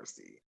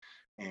controversy.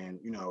 And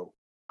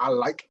I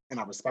like and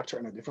I respect her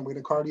in a different way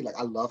than Cardi.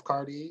 I love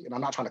Cardi, and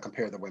I'm not trying to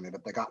compare the women,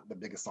 but they got the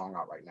biggest song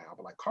out right now.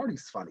 But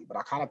Cardi's funny, but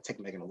I kind of take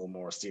Megan a little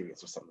more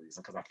serious for some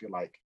reason, because I feel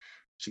like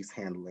she's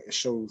handling it.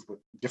 Shows what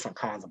different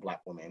kinds of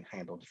Black women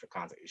handle different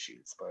kinds of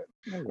issues. But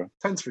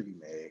thanks for you,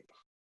 Meg.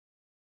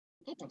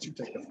 How about you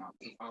take this out?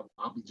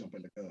 I'll be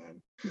jumping the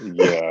gun.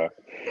 Yeah.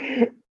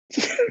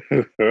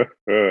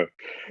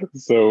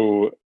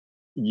 So,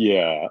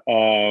 yeah.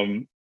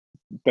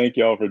 Thank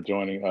y'all for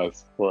joining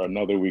us for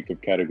another week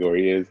of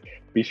Category Is.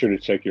 Be sure to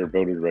check your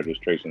voter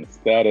registration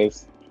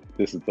status.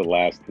 This is the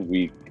last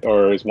week,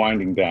 or it's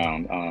winding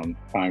down.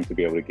 Time to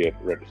be able to get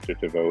registered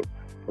to vote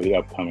for the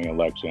upcoming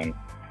election.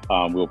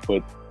 We'll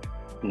put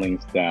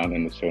links down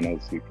in the show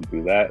notes so you can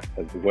do that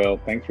as well.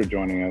 Thanks for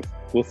joining us.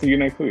 We'll see you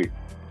next week.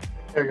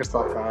 Take care of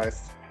yourself,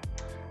 guys.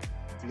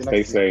 See you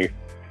next Stay week.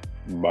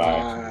 safe.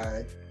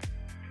 Bye.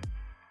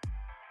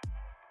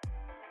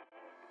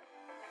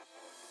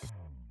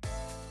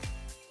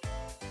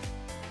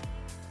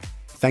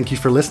 Thank you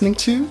for listening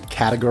to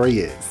Category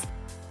Is.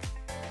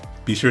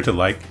 Be sure to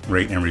like,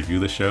 rate, and review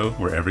the show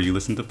wherever you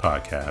listen to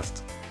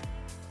podcasts.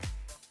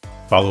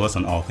 Follow us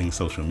on all things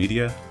social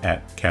media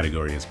at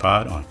Category is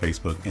Pod on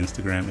Facebook,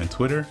 Instagram, and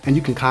Twitter. And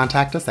you can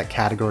contact us at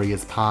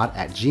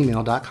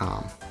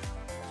categoryispod@gmail.com.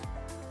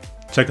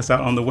 Check us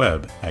out on the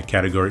web at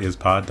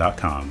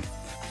categoryispod.com.